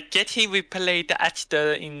get he will play the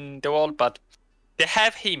actor in the role, but they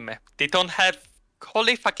have him. They don't have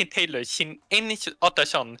Corey fucking Taylor in any other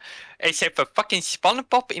song except for fucking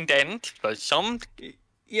SpongeBob in the end for some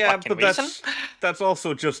but reason. that's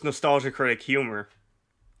also just Nostalgia Critic humor.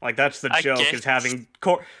 Like, that's the joke, is having...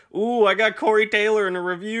 Ooh, I got Corey Taylor in a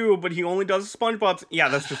review, but he only does SpongeBob... Yeah,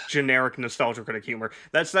 that's just generic Nostalgia Critic humor.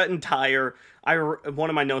 That's that entire... One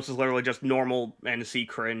of my notes is literally just normal NC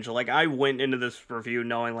cringe. Like, I went into this review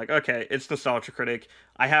knowing, like, okay, it's Nostalgia Critic.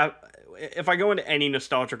 If I go into any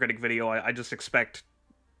Nostalgia Critic video, I just expect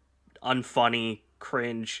unfunny,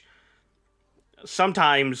 cringe.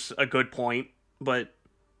 Sometimes a good point, but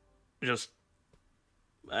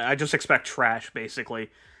I just expect trash, basically.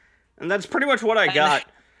 And that's pretty much what I got.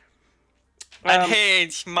 And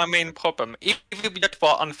here's my main problem. If it were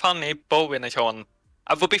unfunny, boring and so on,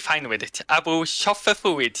 I would be fine with it. I will suffer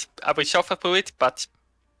through it. But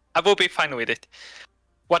I will be fine with it.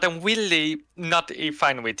 What I'm really not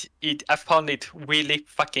fine with is I found it really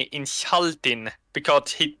fucking insulting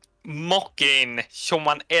because he mocking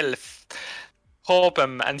someone else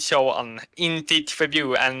problem and so on in this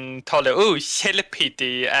review and told her, oh,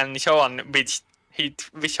 self-pity and so on with his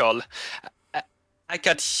visual. I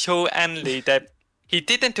got so angry that he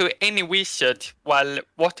didn't do any research while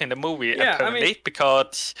watching the movie, apparently,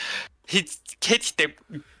 because he gets the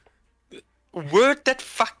word that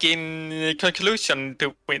fucking conclusion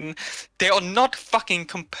to win. They are not fucking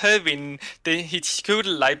comparing his school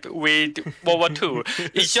life with World War II.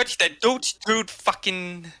 It's just that those two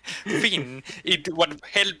fucking things, it would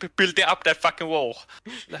help building up that fucking war.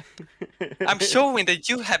 I'm showing that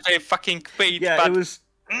you have a fucking great... Yeah, it was...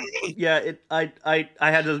 Yeah, I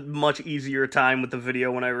had a much easier time with the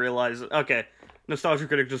video when I realized, okay, Nostalgia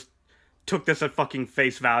Critic just took this at fucking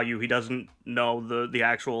face value. He doesn't know the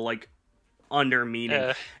actual, like, under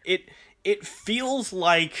meaning. It feels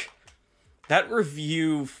like that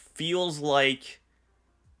review feels like,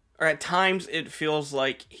 or at times it feels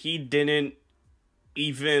like he didn't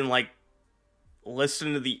even like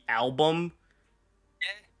listen to the album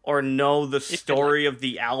or know the story of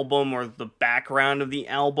the album or the background of the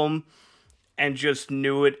album and just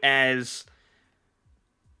knew it as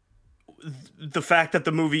the fact that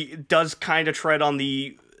the movie does kind of tread on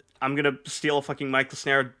the, I'm gonna steal a fucking Michael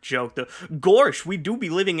Snare joke, Gorsh, we do be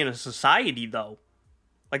living in a society, though.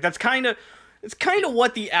 Like, it's kind of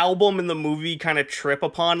what the album and the movie kind of trip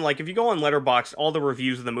upon. Like, if you go on Letterboxd, all the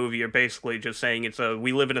reviews of the movie are basically just saying it's a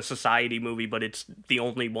we live in a society movie, but it's the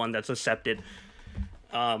only one that's accepted.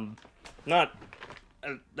 Not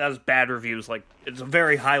as bad reviews, like, it's a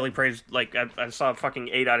very highly praised, like, I saw fucking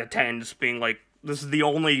 8 out of 10 just being like, this is the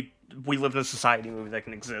only we live in a society movie that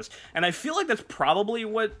can exist. And I feel like that's probably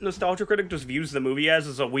what Nostalgia Critic just views the movie as,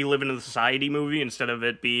 is a we live in a society movie instead of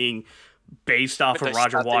it being based off of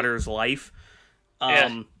Roger Waters' life.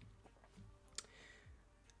 I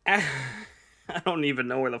don't even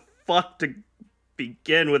know where the fuck to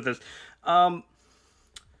begin with this.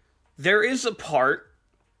 There is a part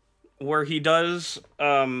where he does,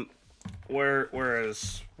 where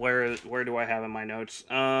do I have in my notes?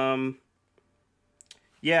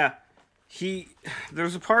 Yeah,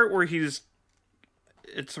 there's a part where it's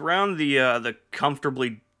around the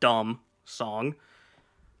Comfortably Dumb song,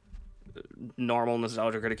 normal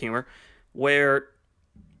Nostalgia Critic humor, where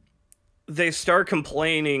they start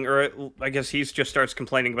complaining, or I guess he just starts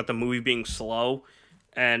complaining about the movie being slow,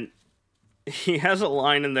 and he has a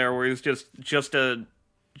line in there where he's just a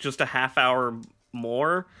half hour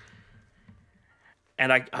more.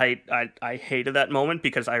 And I hated that moment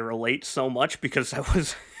because I relate so much, because that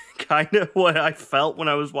was kind of what I felt when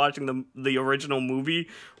I was watching the original movie.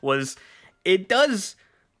 Was it does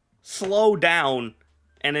slow down,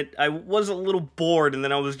 and I was a little bored, and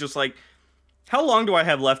then I was just like, how long do I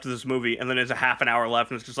have left of this movie? And then there's a half an hour left,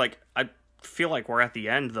 and it's just like, I feel like we're at the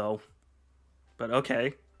end, though. but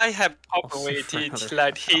okay. I have problem I'll with sit for it. another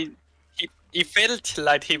Like half he felt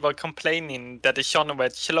like he was complaining that the song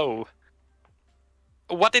was slow.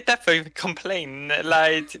 What did that for complain?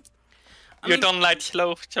 Like you don't like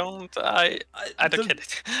slow songs? I don't get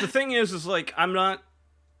it. The thing is like I'm not.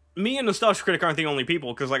 Me and Nostalgia Critic aren't the only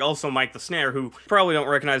people, because like also Mike the Snare, who probably don't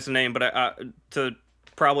recognize the name, but to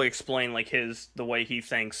probably explain like the way he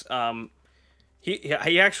thinks.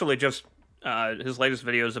 He actually just his latest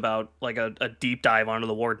video is about like a deep dive onto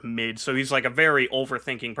the word mid, so he's like a very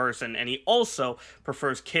overthinking person, and he also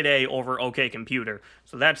prefers Kid A over OK Computer,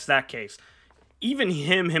 so that's that case. Even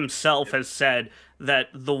him himself has said that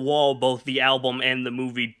The Wall, both the album and the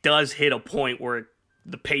movie, does hit a point where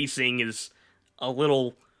the pacing is a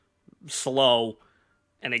little slow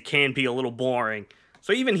and it can be a little boring.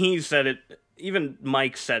 So even he said it, even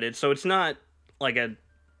Mike said it, so it's not like a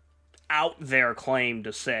out there claim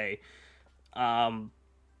to say.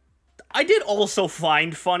 I did also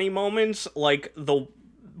find funny moments, like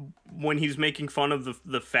when he's making fun of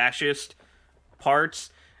the fascist parts,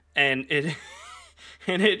 and it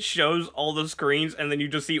and it shows all the screens, and then you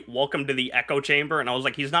just see "Welcome to the Echo Chamber," and I was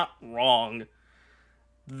like, he's not wrong.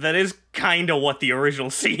 That is kind of what the original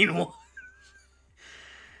scene was.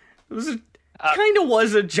 It was kind of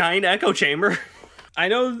was a giant echo chamber. I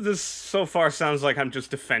know this so far sounds like I'm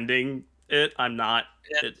just defending it. I'm not.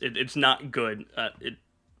 It's not good.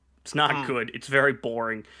 It's not good. It's very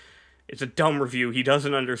boring. It's a dumb review. He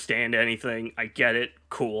doesn't understand anything. I get it.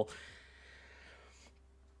 Cool.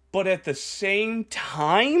 But at the same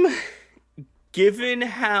time, given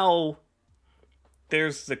how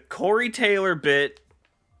there's the Corey Taylor bit,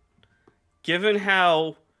 given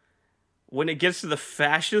how when it gets to the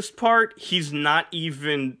fascist part, he's not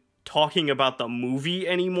even talking about the movie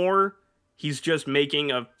anymore. He's just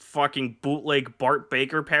making a fucking bootleg Bart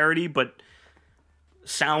Baker parody, but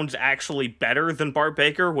sounds actually better than Bart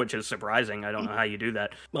Baker, which is surprising. I don't know how you do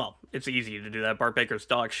that. Well, it's easy to do that. Bart Baker's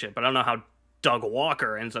dog shit, but I don't know how Doug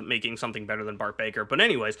Walker ends up making something better than Bart Baker. But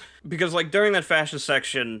anyways, because like during that fascist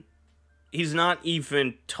section, he's not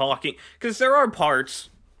even talking, because there are parts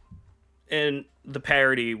in the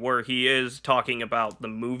parody where he is talking about the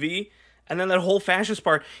movie, and then that whole fascist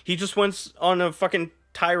part, he just went on a fucking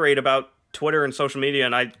tirade about Twitter and social media,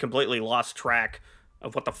 and I completely lost track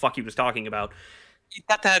of what the fuck he was talking about.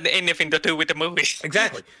 That had anything to do with the movie.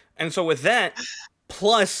 Exactly. And so with that,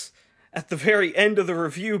 plus at the very end of the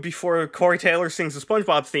review, before Corey Taylor sings the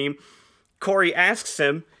SpongeBob theme, Corey asks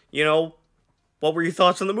him, you know, what were your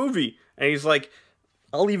thoughts on the movie? And he's like,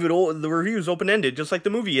 I'll leave it all, the review's open-ended, just like the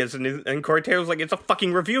movie is. And Corey Taylor's like, it's a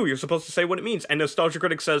fucking review, you're supposed to say what it means. And Nostalgia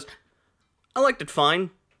Critic says, I liked it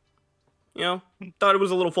fine. You know, thought it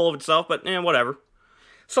was a little full of itself, but whatever.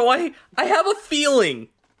 So I have a feeling,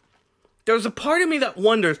 there's a part of me that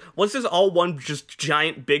wonders, was this all one just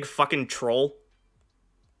giant big fucking troll?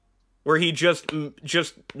 Where he just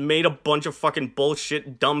made a bunch of fucking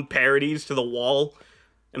bullshit dumb parodies to The Wall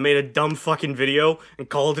and made a dumb fucking video and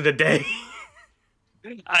called it a day?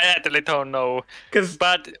 I actually don't know.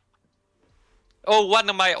 But one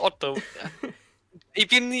of my other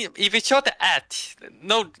if you saw the ad,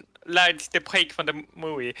 no, like the break from the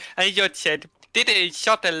movie, and you just said, did they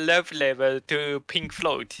shot a love level to Pink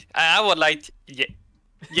Floyd? And I was like, yeah,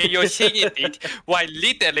 you're saying it while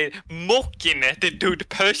literally mocking the dude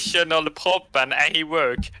personal problem and he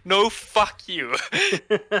work. No, fuck you.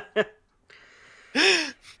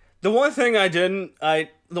 The one thing I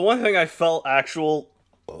felt I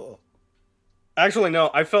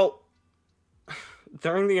felt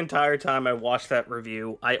during the entire time I watched that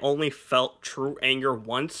review, I only felt true anger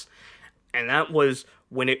once, and that was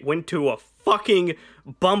when it went to a fucking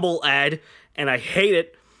Bumble ad, and I hate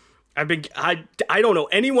it. I don't know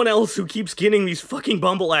anyone else who keeps getting these fucking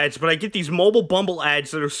Bumble ads, but I get these mobile Bumble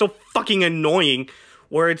ads that are so fucking annoying,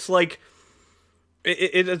 where it's like,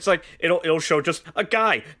 it's like, it'll show just a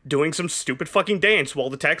guy doing some stupid fucking dance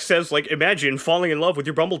while the text says, like, imagine falling in love with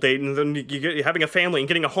your Bumble date and then you're having a family and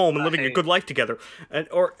getting a home and living a good life together.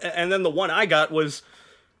 And then the one I got was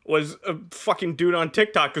a fucking dude on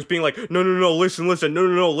TikTok just being like, no, listen, no,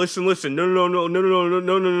 listen,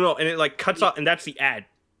 no, and it like cuts off, and that's the ad.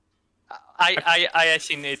 I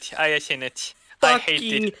seen it. I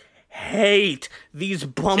hate it. Hate these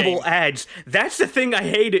Bumble ads. That's the thing I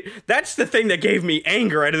hated. That's the thing that gave me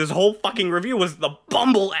anger out of this whole fucking review, was the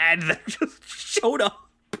Bumble ad that just showed up.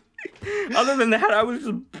 Other than that, I was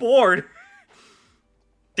just bored.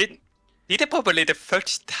 Did it probably the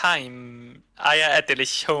first time I actually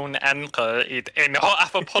shown anger it in our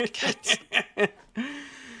other podcast?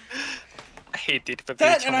 I hate it for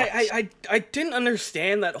that, so and much. I didn't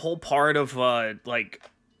understand that whole part of like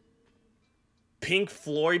Pink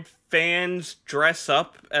Floyd fans dress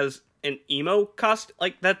up as an emo costume.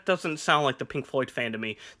 Like, that doesn't sound like the Pink Floyd fan to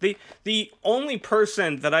me. The only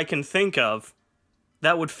person that I can think of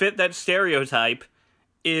that would fit that stereotype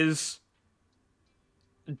is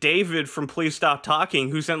David from Please Stop Talking,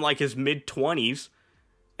 who's in like his mid-20s,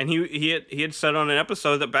 and he had said on an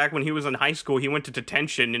episode that back when he was in high school, he went to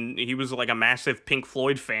detention and he was like a massive Pink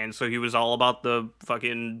Floyd fan, so he was all about the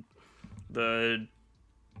fucking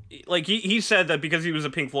like he said that because he was a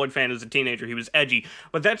Pink Floyd fan as a teenager, he was edgy.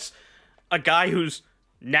 But that's a guy who's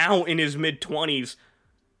now in his mid-20s,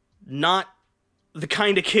 not the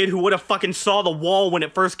kind of kid who would have fucking saw The Wall when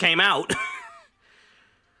it first came out.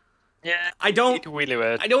 Yeah, I don't really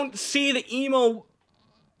weird. I don't see the emo.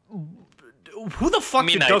 Who the fuck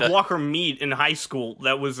did Doug Walker meet in high school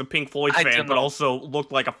that was a Pink Floyd fan but also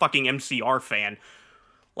looked like a fucking MCR fan?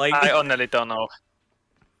 Like, I honestly don't know.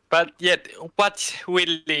 But yet, what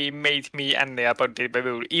really made me angry about the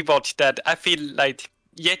movie was that I feel like,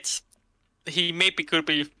 yet, he maybe could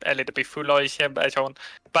be a little bit foolish and so on,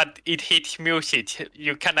 but it hits music.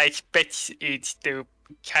 You can expect it to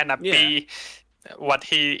kind of be what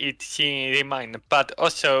he is seeing in mind. But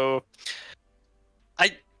also,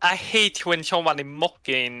 I hate when someone is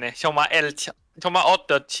mocking someone else, someone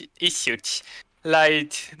other issues.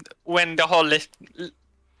 Like, when the whole,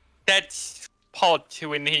 that part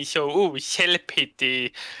when he show,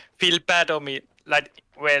 self-pity, feel bad on me. Like,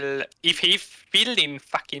 well, if he's feeling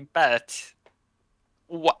fucking bad,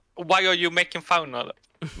 why are you making fun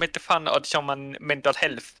of someone's mental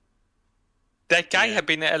health? That guy has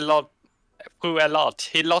been through a lot.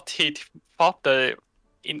 He lost his father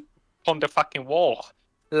from the fucking war.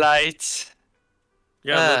 Like,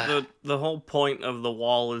 yeah, the whole point of The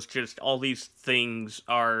Wall is just all these things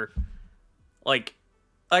are like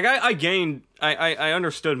I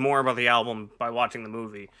understood more about the album by watching the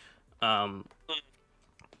movie, or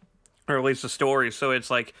at least the story. So it's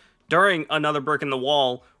like during Another Brick in the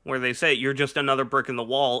Wall, where they say you're just another brick in the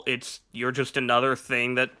wall, you're just another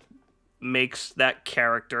thing that makes that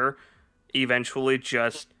character eventually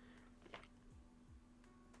just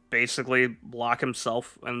basically lock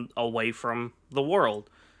himself away from the world.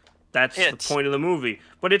 That's the point of the movie.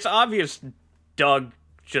 But it's obvious Doug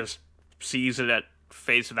just sees it at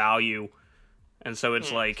face value, and so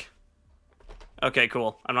it's like, okay,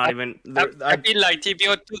 cool. I'm not even. I feel like if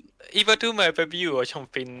you do my review or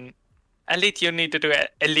something, at least you need to do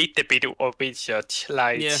a little bit of research.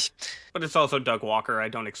 Like, yeah, but it's also Doug Walker. I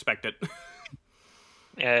don't expect it.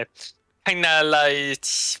 Yeah, kind of like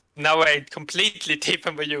now a completely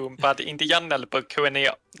different view, but in the general book when they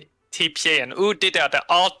tips in, did the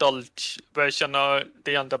adult version or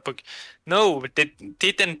the other book? No, they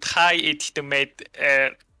didn't try it to make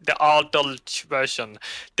the adult version.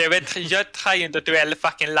 They were just trying to do a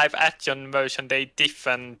fucking live action version. They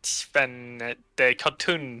different than the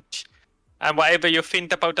cartoon. And whatever you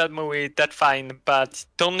think about that movie, that's fine. But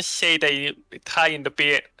don't say they trying to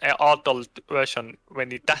be an adult version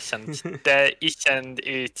when it doesn't. There isn't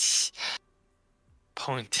its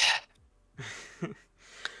point.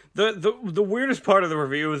 The weirdest part of the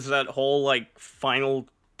review is that whole like final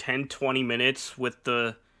 10-20 minutes with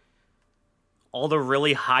all the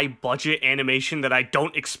really high budget animation that I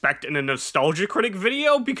don't expect in a Nostalgia Critic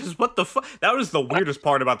video, because what the fuck? That was the weirdest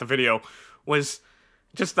part about the video, was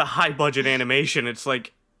just the high budget animation. It's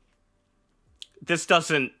like, this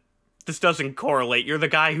doesn't correlate. You're the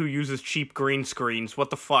guy who uses cheap green screens. What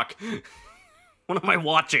the fuck? What am I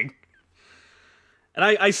watching? And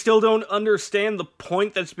I still don't understand the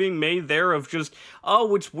point that's being made there of just,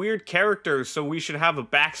 oh, it's weird characters, so we should have a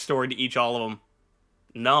backstory to each all of them.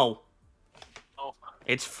 No. Oh.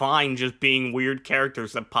 It's fine just being weird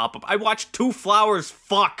characters that pop up. I watched Two Flowers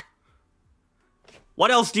fuck! What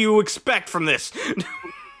else do you expect from this?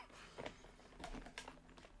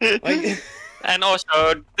 Like, and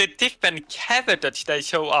also, the different characters that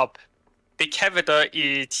show up. The character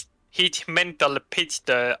is his mental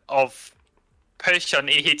picture of person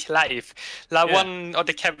in his life. Like, one of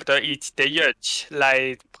the character is the judge.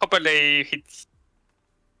 Like, probably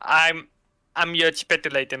I'm just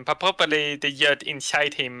speculating, but probably the judge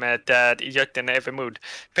inside him that is just in every mood.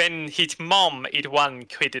 Then his mom is one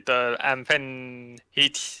creditor, and then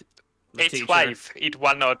his ex-wife is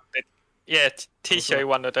one of the teacher is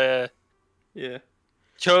one of the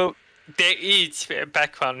So there is a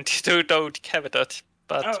background to those characters,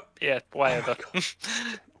 but whatever. Oh my God.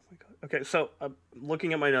 Okay, so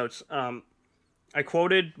looking at my notes, I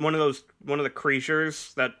quoted one of the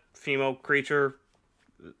creatures, that female creature.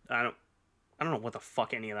 I don't know what the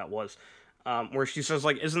fuck any of that was. Where she says,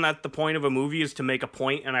 like, isn't that the point of a movie, is to make a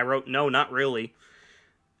point? And I wrote, no, not really.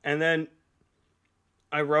 And then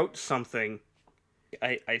I wrote something.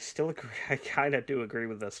 I still agree. I kind of do agree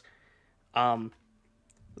with this.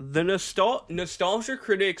 The Nostalgia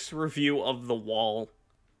Critic's review of The Wall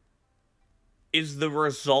is the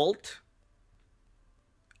result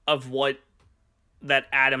of what that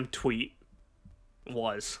Adam tweet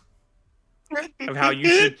was. Of how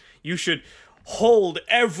you should hold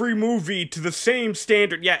every movie to the same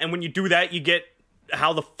standard. Yeah, and when you do that, you get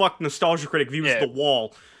how the fuck Nostalgia Critic views The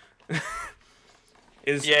Wall.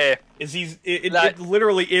 It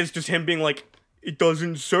literally is just him being like, it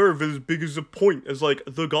doesn't serve as big as a point as, like,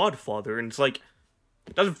 The Godfather, and it's like,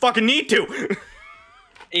 it doesn't fucking need to!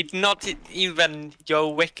 It's not even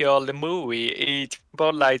your regular movie, it's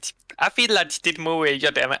more like, I feel like this movie is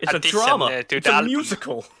it's a drama, it's a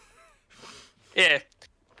musical. Yeah,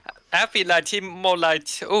 I feel like it's more like,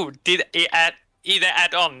 did it add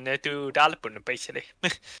on to the album, basically.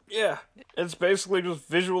 Yeah, it's basically just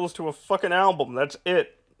visuals to a fucking album, that's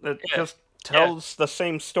it. It just tells the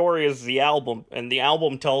same story as the album, and the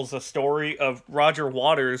album tells the story of Roger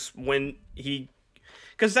Waters when he...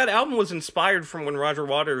 Because that album was inspired from when Roger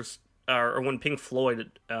Waters, or when Pink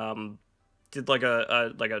Floyd, did like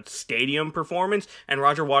a stadium performance, and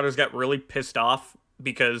Roger Waters got really pissed off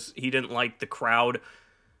because he didn't like the crowd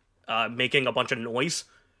making a bunch of noise.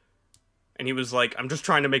 And he was like, I'm just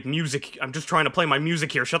trying to make music, I'm just trying to play my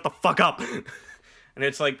music here, shut the fuck up! And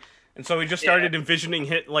it's like... And so he just started envisioning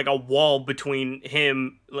like a wall between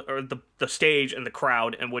him, or the stage, and the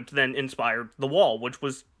crowd, and which then inspired The Wall, which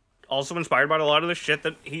was also inspired by a lot of the shit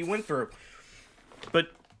that he went through. But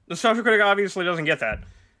the Nostalgia Critic obviously doesn't get that.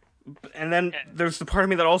 And then there's the part of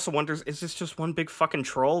me that also wonders, is this just one big fucking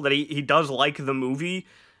troll? That he does like the movie,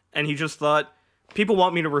 and he just thought, people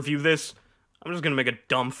want me to review this, I'm just gonna make a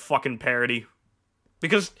dumb fucking parody.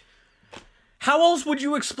 Because... how else would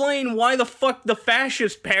you explain why the fuck the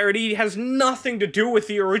fascist parody has nothing to do with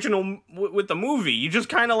the original, with the movie? You just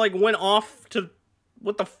kind of, like, went off to,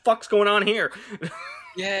 what the fuck's going on here?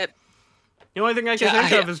 Yeah. The only thing I can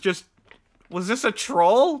think of is just, was this a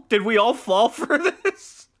troll? Did we all fall for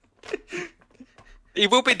this?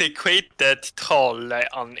 It will be the greatest troll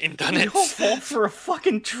on internet. We all fall for a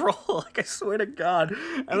fucking troll, like, I swear to God.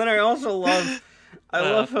 And then I also love,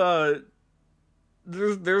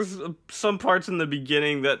 There's some parts in the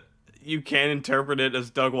beginning that you can interpret it as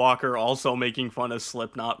Doug Walker also making fun of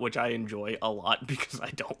Slipknot, which I enjoy a lot because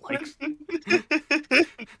I don't like...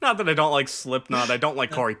 Not that I don't like Slipknot, I don't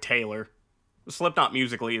like Corey Taylor. Slipknot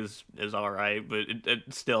musically is alright, but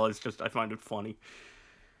it still is just, I find it funny.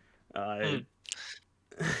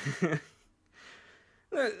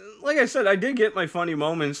 Like I said, I did get my funny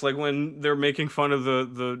moments, like when they're making fun of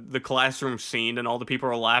the classroom scene and all the people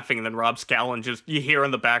are laughing, and then Rob Scallon just, you hear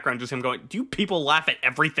in the background just him going, do you people laugh at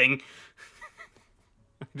everything?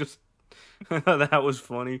 Just, that was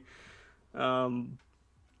funny.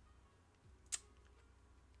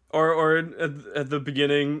 Or at the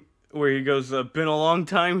beginning, where he goes, been a long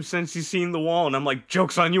time since you've seen The Wall, and I'm like,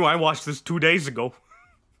 joke's on you, I watched this 2 days ago.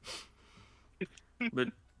 But...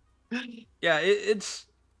 yeah, it's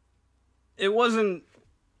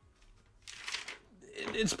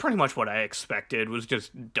pretty much what I expected, was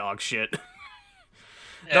just dog shit.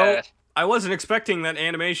 Though, I wasn't expecting that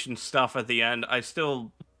animation stuff at the end. I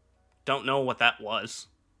still don't know what that was.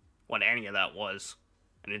 What any of that was.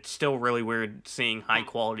 And it's still really weird seeing high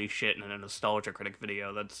quality shit in a Nostalgia Critic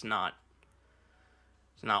video. It's not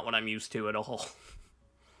what I'm used to at all.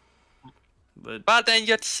 But then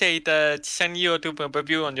you'd say that send you to a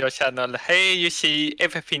review on your channel, hey, you see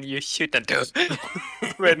everything you shouldn't do.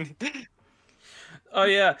 When... Oh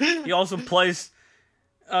yeah, he also plays,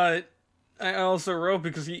 I also wrote,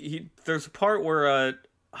 because there's a part where,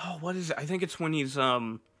 what is it? I think it's when he's,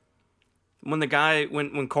 when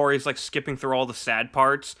Corey's, like, skipping through all the sad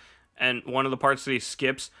parts, and one of the parts that he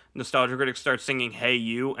skips, Nostalgia Critic starts singing Hey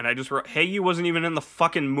You, and I just wrote, Hey You wasn't even in the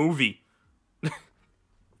fucking movie.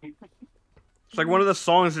 It's like one of the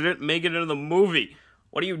songs that didn't make it into the movie.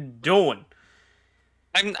 What are you doing?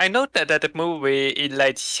 I know that the movie is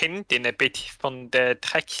like changing a bit from the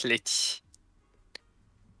track list.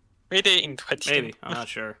 Really interesting. Maybe, I'm not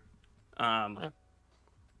sure. I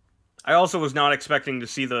also was not expecting to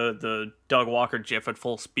see the Doug Walker GIF at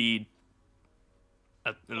full speed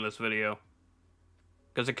in this video.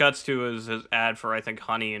 Because it cuts to his ad for, I think,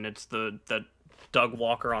 Honey, and it's the Doug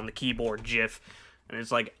Walker on the keyboard GIF. And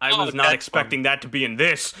it's like, I was not expecting that to be in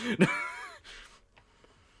this.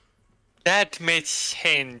 That makes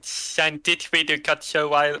sense. And this video got so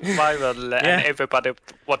viral, and everybody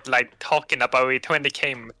was like talking about it when it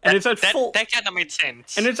came. And it's at full. That kind of made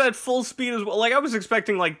sense. And it's at full speed as well. Like, I was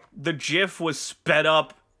expecting, like, the GIF was sped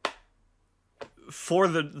up for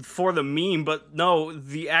the meme, but no,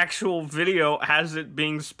 the actual video has it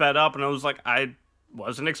being sped up, and I was like, I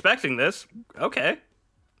wasn't expecting this. Okay,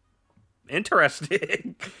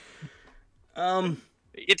 interesting.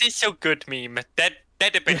 It is so good meme. That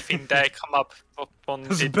the best thing that come up from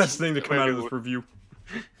That's the best thing to come out of this review.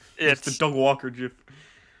 It's the Doug Walker gif.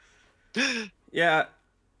 Yeah.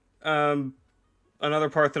 Another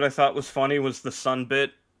part that I thought was funny was the sun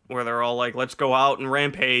bit, where they're all like, let's go out and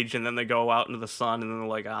rampage, and then they go out into the sun, and then they're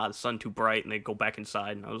like, the sun too bright, and they go back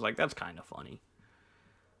inside, and I was like, that's kind of funny.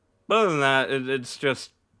 But other than that, it's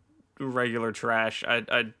just regular trash.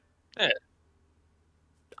 I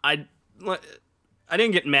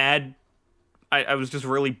didn't get mad. I was just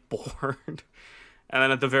really bored. And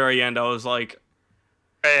then at the very end, I was like...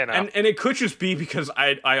 And it could just be because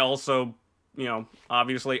I also, you know,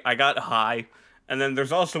 obviously, I got high. And then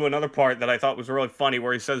there's also another part that I thought was really funny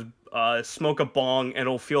where he says, smoke a bong and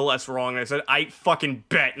it'll feel less wrong. And I said, I fucking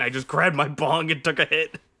bet. And I just grabbed my bong and took a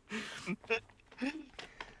hit.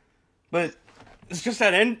 But it's just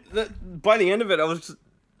that end... By the end of it,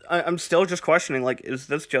 I'm still just questioning, like, is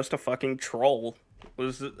this just a fucking troll?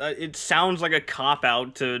 It sounds like a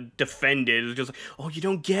cop-out to defend it. It's just like, oh, you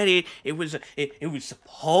don't get it. It was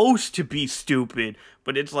supposed to be stupid.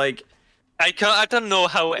 But it's like... I don't know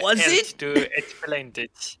how else to explain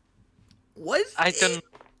it. What?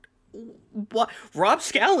 Rob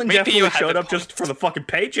Scallon definitely showed up just for the fucking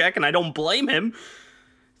paycheck, and I don't blame him.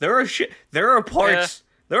 There are parts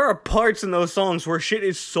in those songs where shit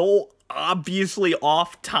is so obviously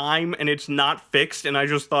off time and it's not fixed, and I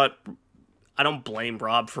just thought, I don't blame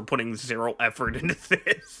Rob for putting zero effort into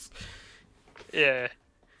this. Yeah.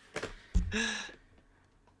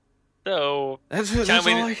 So that's all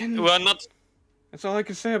I can. We're not. That's all I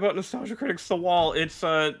can say about Nostalgia Critic's The Wall. It's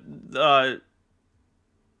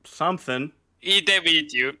something. It's the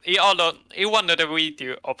video. It's one of the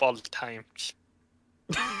video of all times.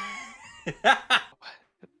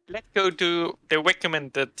 Let's go to the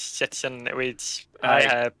recommended section, which I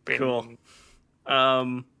have been. Cool.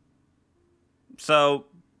 So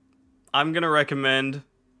I'm gonna recommend.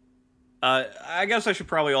 I guess I should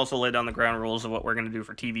probably also lay down the ground rules of what we're gonna do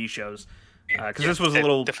for TV shows, because this was a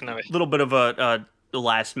little bit of a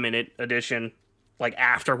last minute addition, like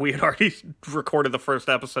after we had already recorded the first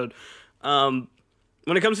episode. When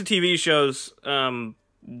it comes to TV shows,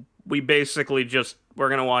 we basically we're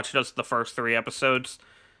gonna watch just the first 3 episodes,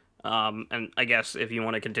 and I guess if you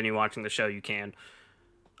want to continue watching the show, you can.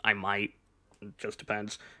 I might. It just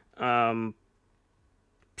depends.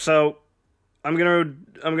 So I'm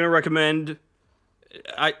gonna recommend.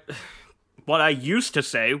 What I used to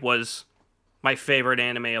say was my favorite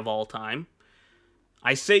anime of all time.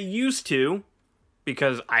 I say used to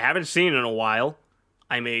because I haven't seen it in a while.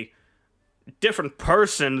 I'm a different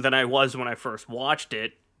person than I was when I first watched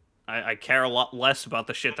it. I care a lot less about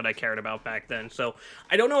the shit that I cared about back then. So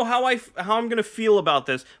I don't know how I'm gonna feel about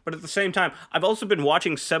this, but at the same time, I've also been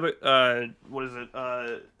watching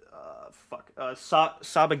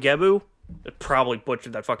Sabagebu. I probably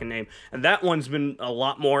butchered that fucking name, and that one's been a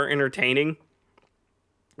lot more entertaining.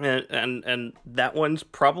 And that one's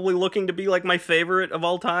probably looking to be like my favorite of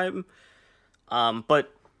all time.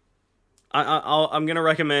 But I'm gonna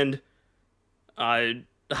recommend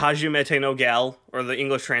Hajimete no Gal, or the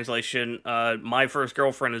English translation, My First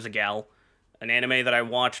Girlfriend is a Gal, an anime that I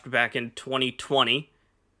watched back in 2020.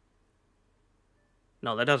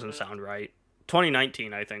 No, that doesn't sound right.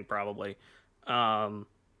 2019, I think, probably. And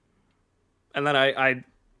then I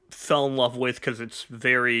fell in love with because it's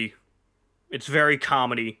very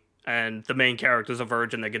comedy, and the main character's a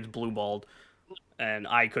virgin that gets blue-balled, and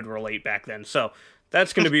I could relate back then. So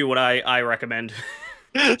that's going to be what I recommend.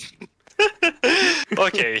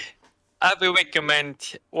 Okay, I will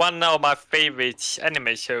recommend one of my favorite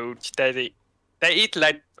anime shows. They eat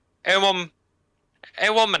like a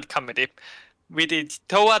woman comedy. We did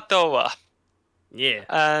Toa Toa. Yeah.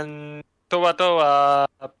 And Toa Toa.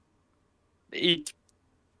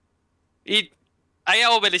 I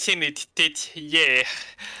already seen it this year.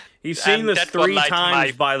 He's seen this 3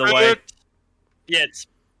 times, by the way. Yes.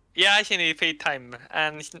 Yeah, I seen it 3 times.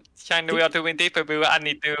 And since we are doing this review, I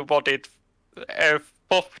need to watch it a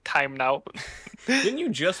 4th time now. Didn't you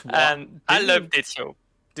just watch... And I love this show.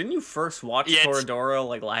 Didn't you first watch Toradora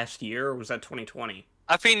like last year, or was that 2020?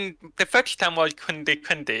 I think the first time was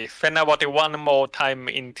 2020. Then I watched it one more time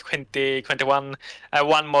in 2021.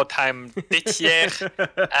 One more time this year.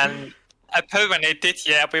 And apparently this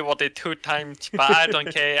year we watched it 2 times. But I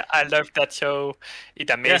don't care. I love that show.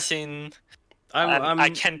 It's amazing. Yeah. I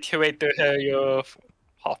can't wait to hear your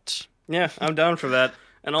thoughts. Yeah, I'm down for that.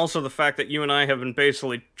 And also the fact that you and I have been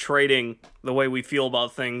basically trading the way we feel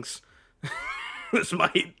about things. This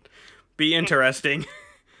might be interesting.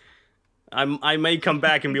 I may come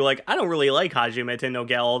back and be like, I don't really like Hajime no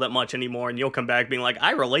Gal all that much anymore, and you'll come back being like,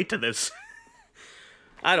 I relate to this.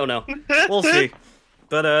 I don't know. We'll see.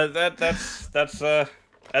 But that's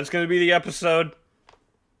gonna be the episode.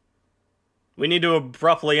 We need to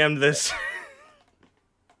abruptly end this.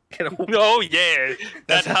 Oh yeah,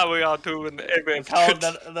 that's how we are doing every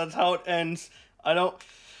that's how it ends. I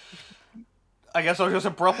guess I'll just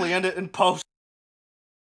abruptly end it in post.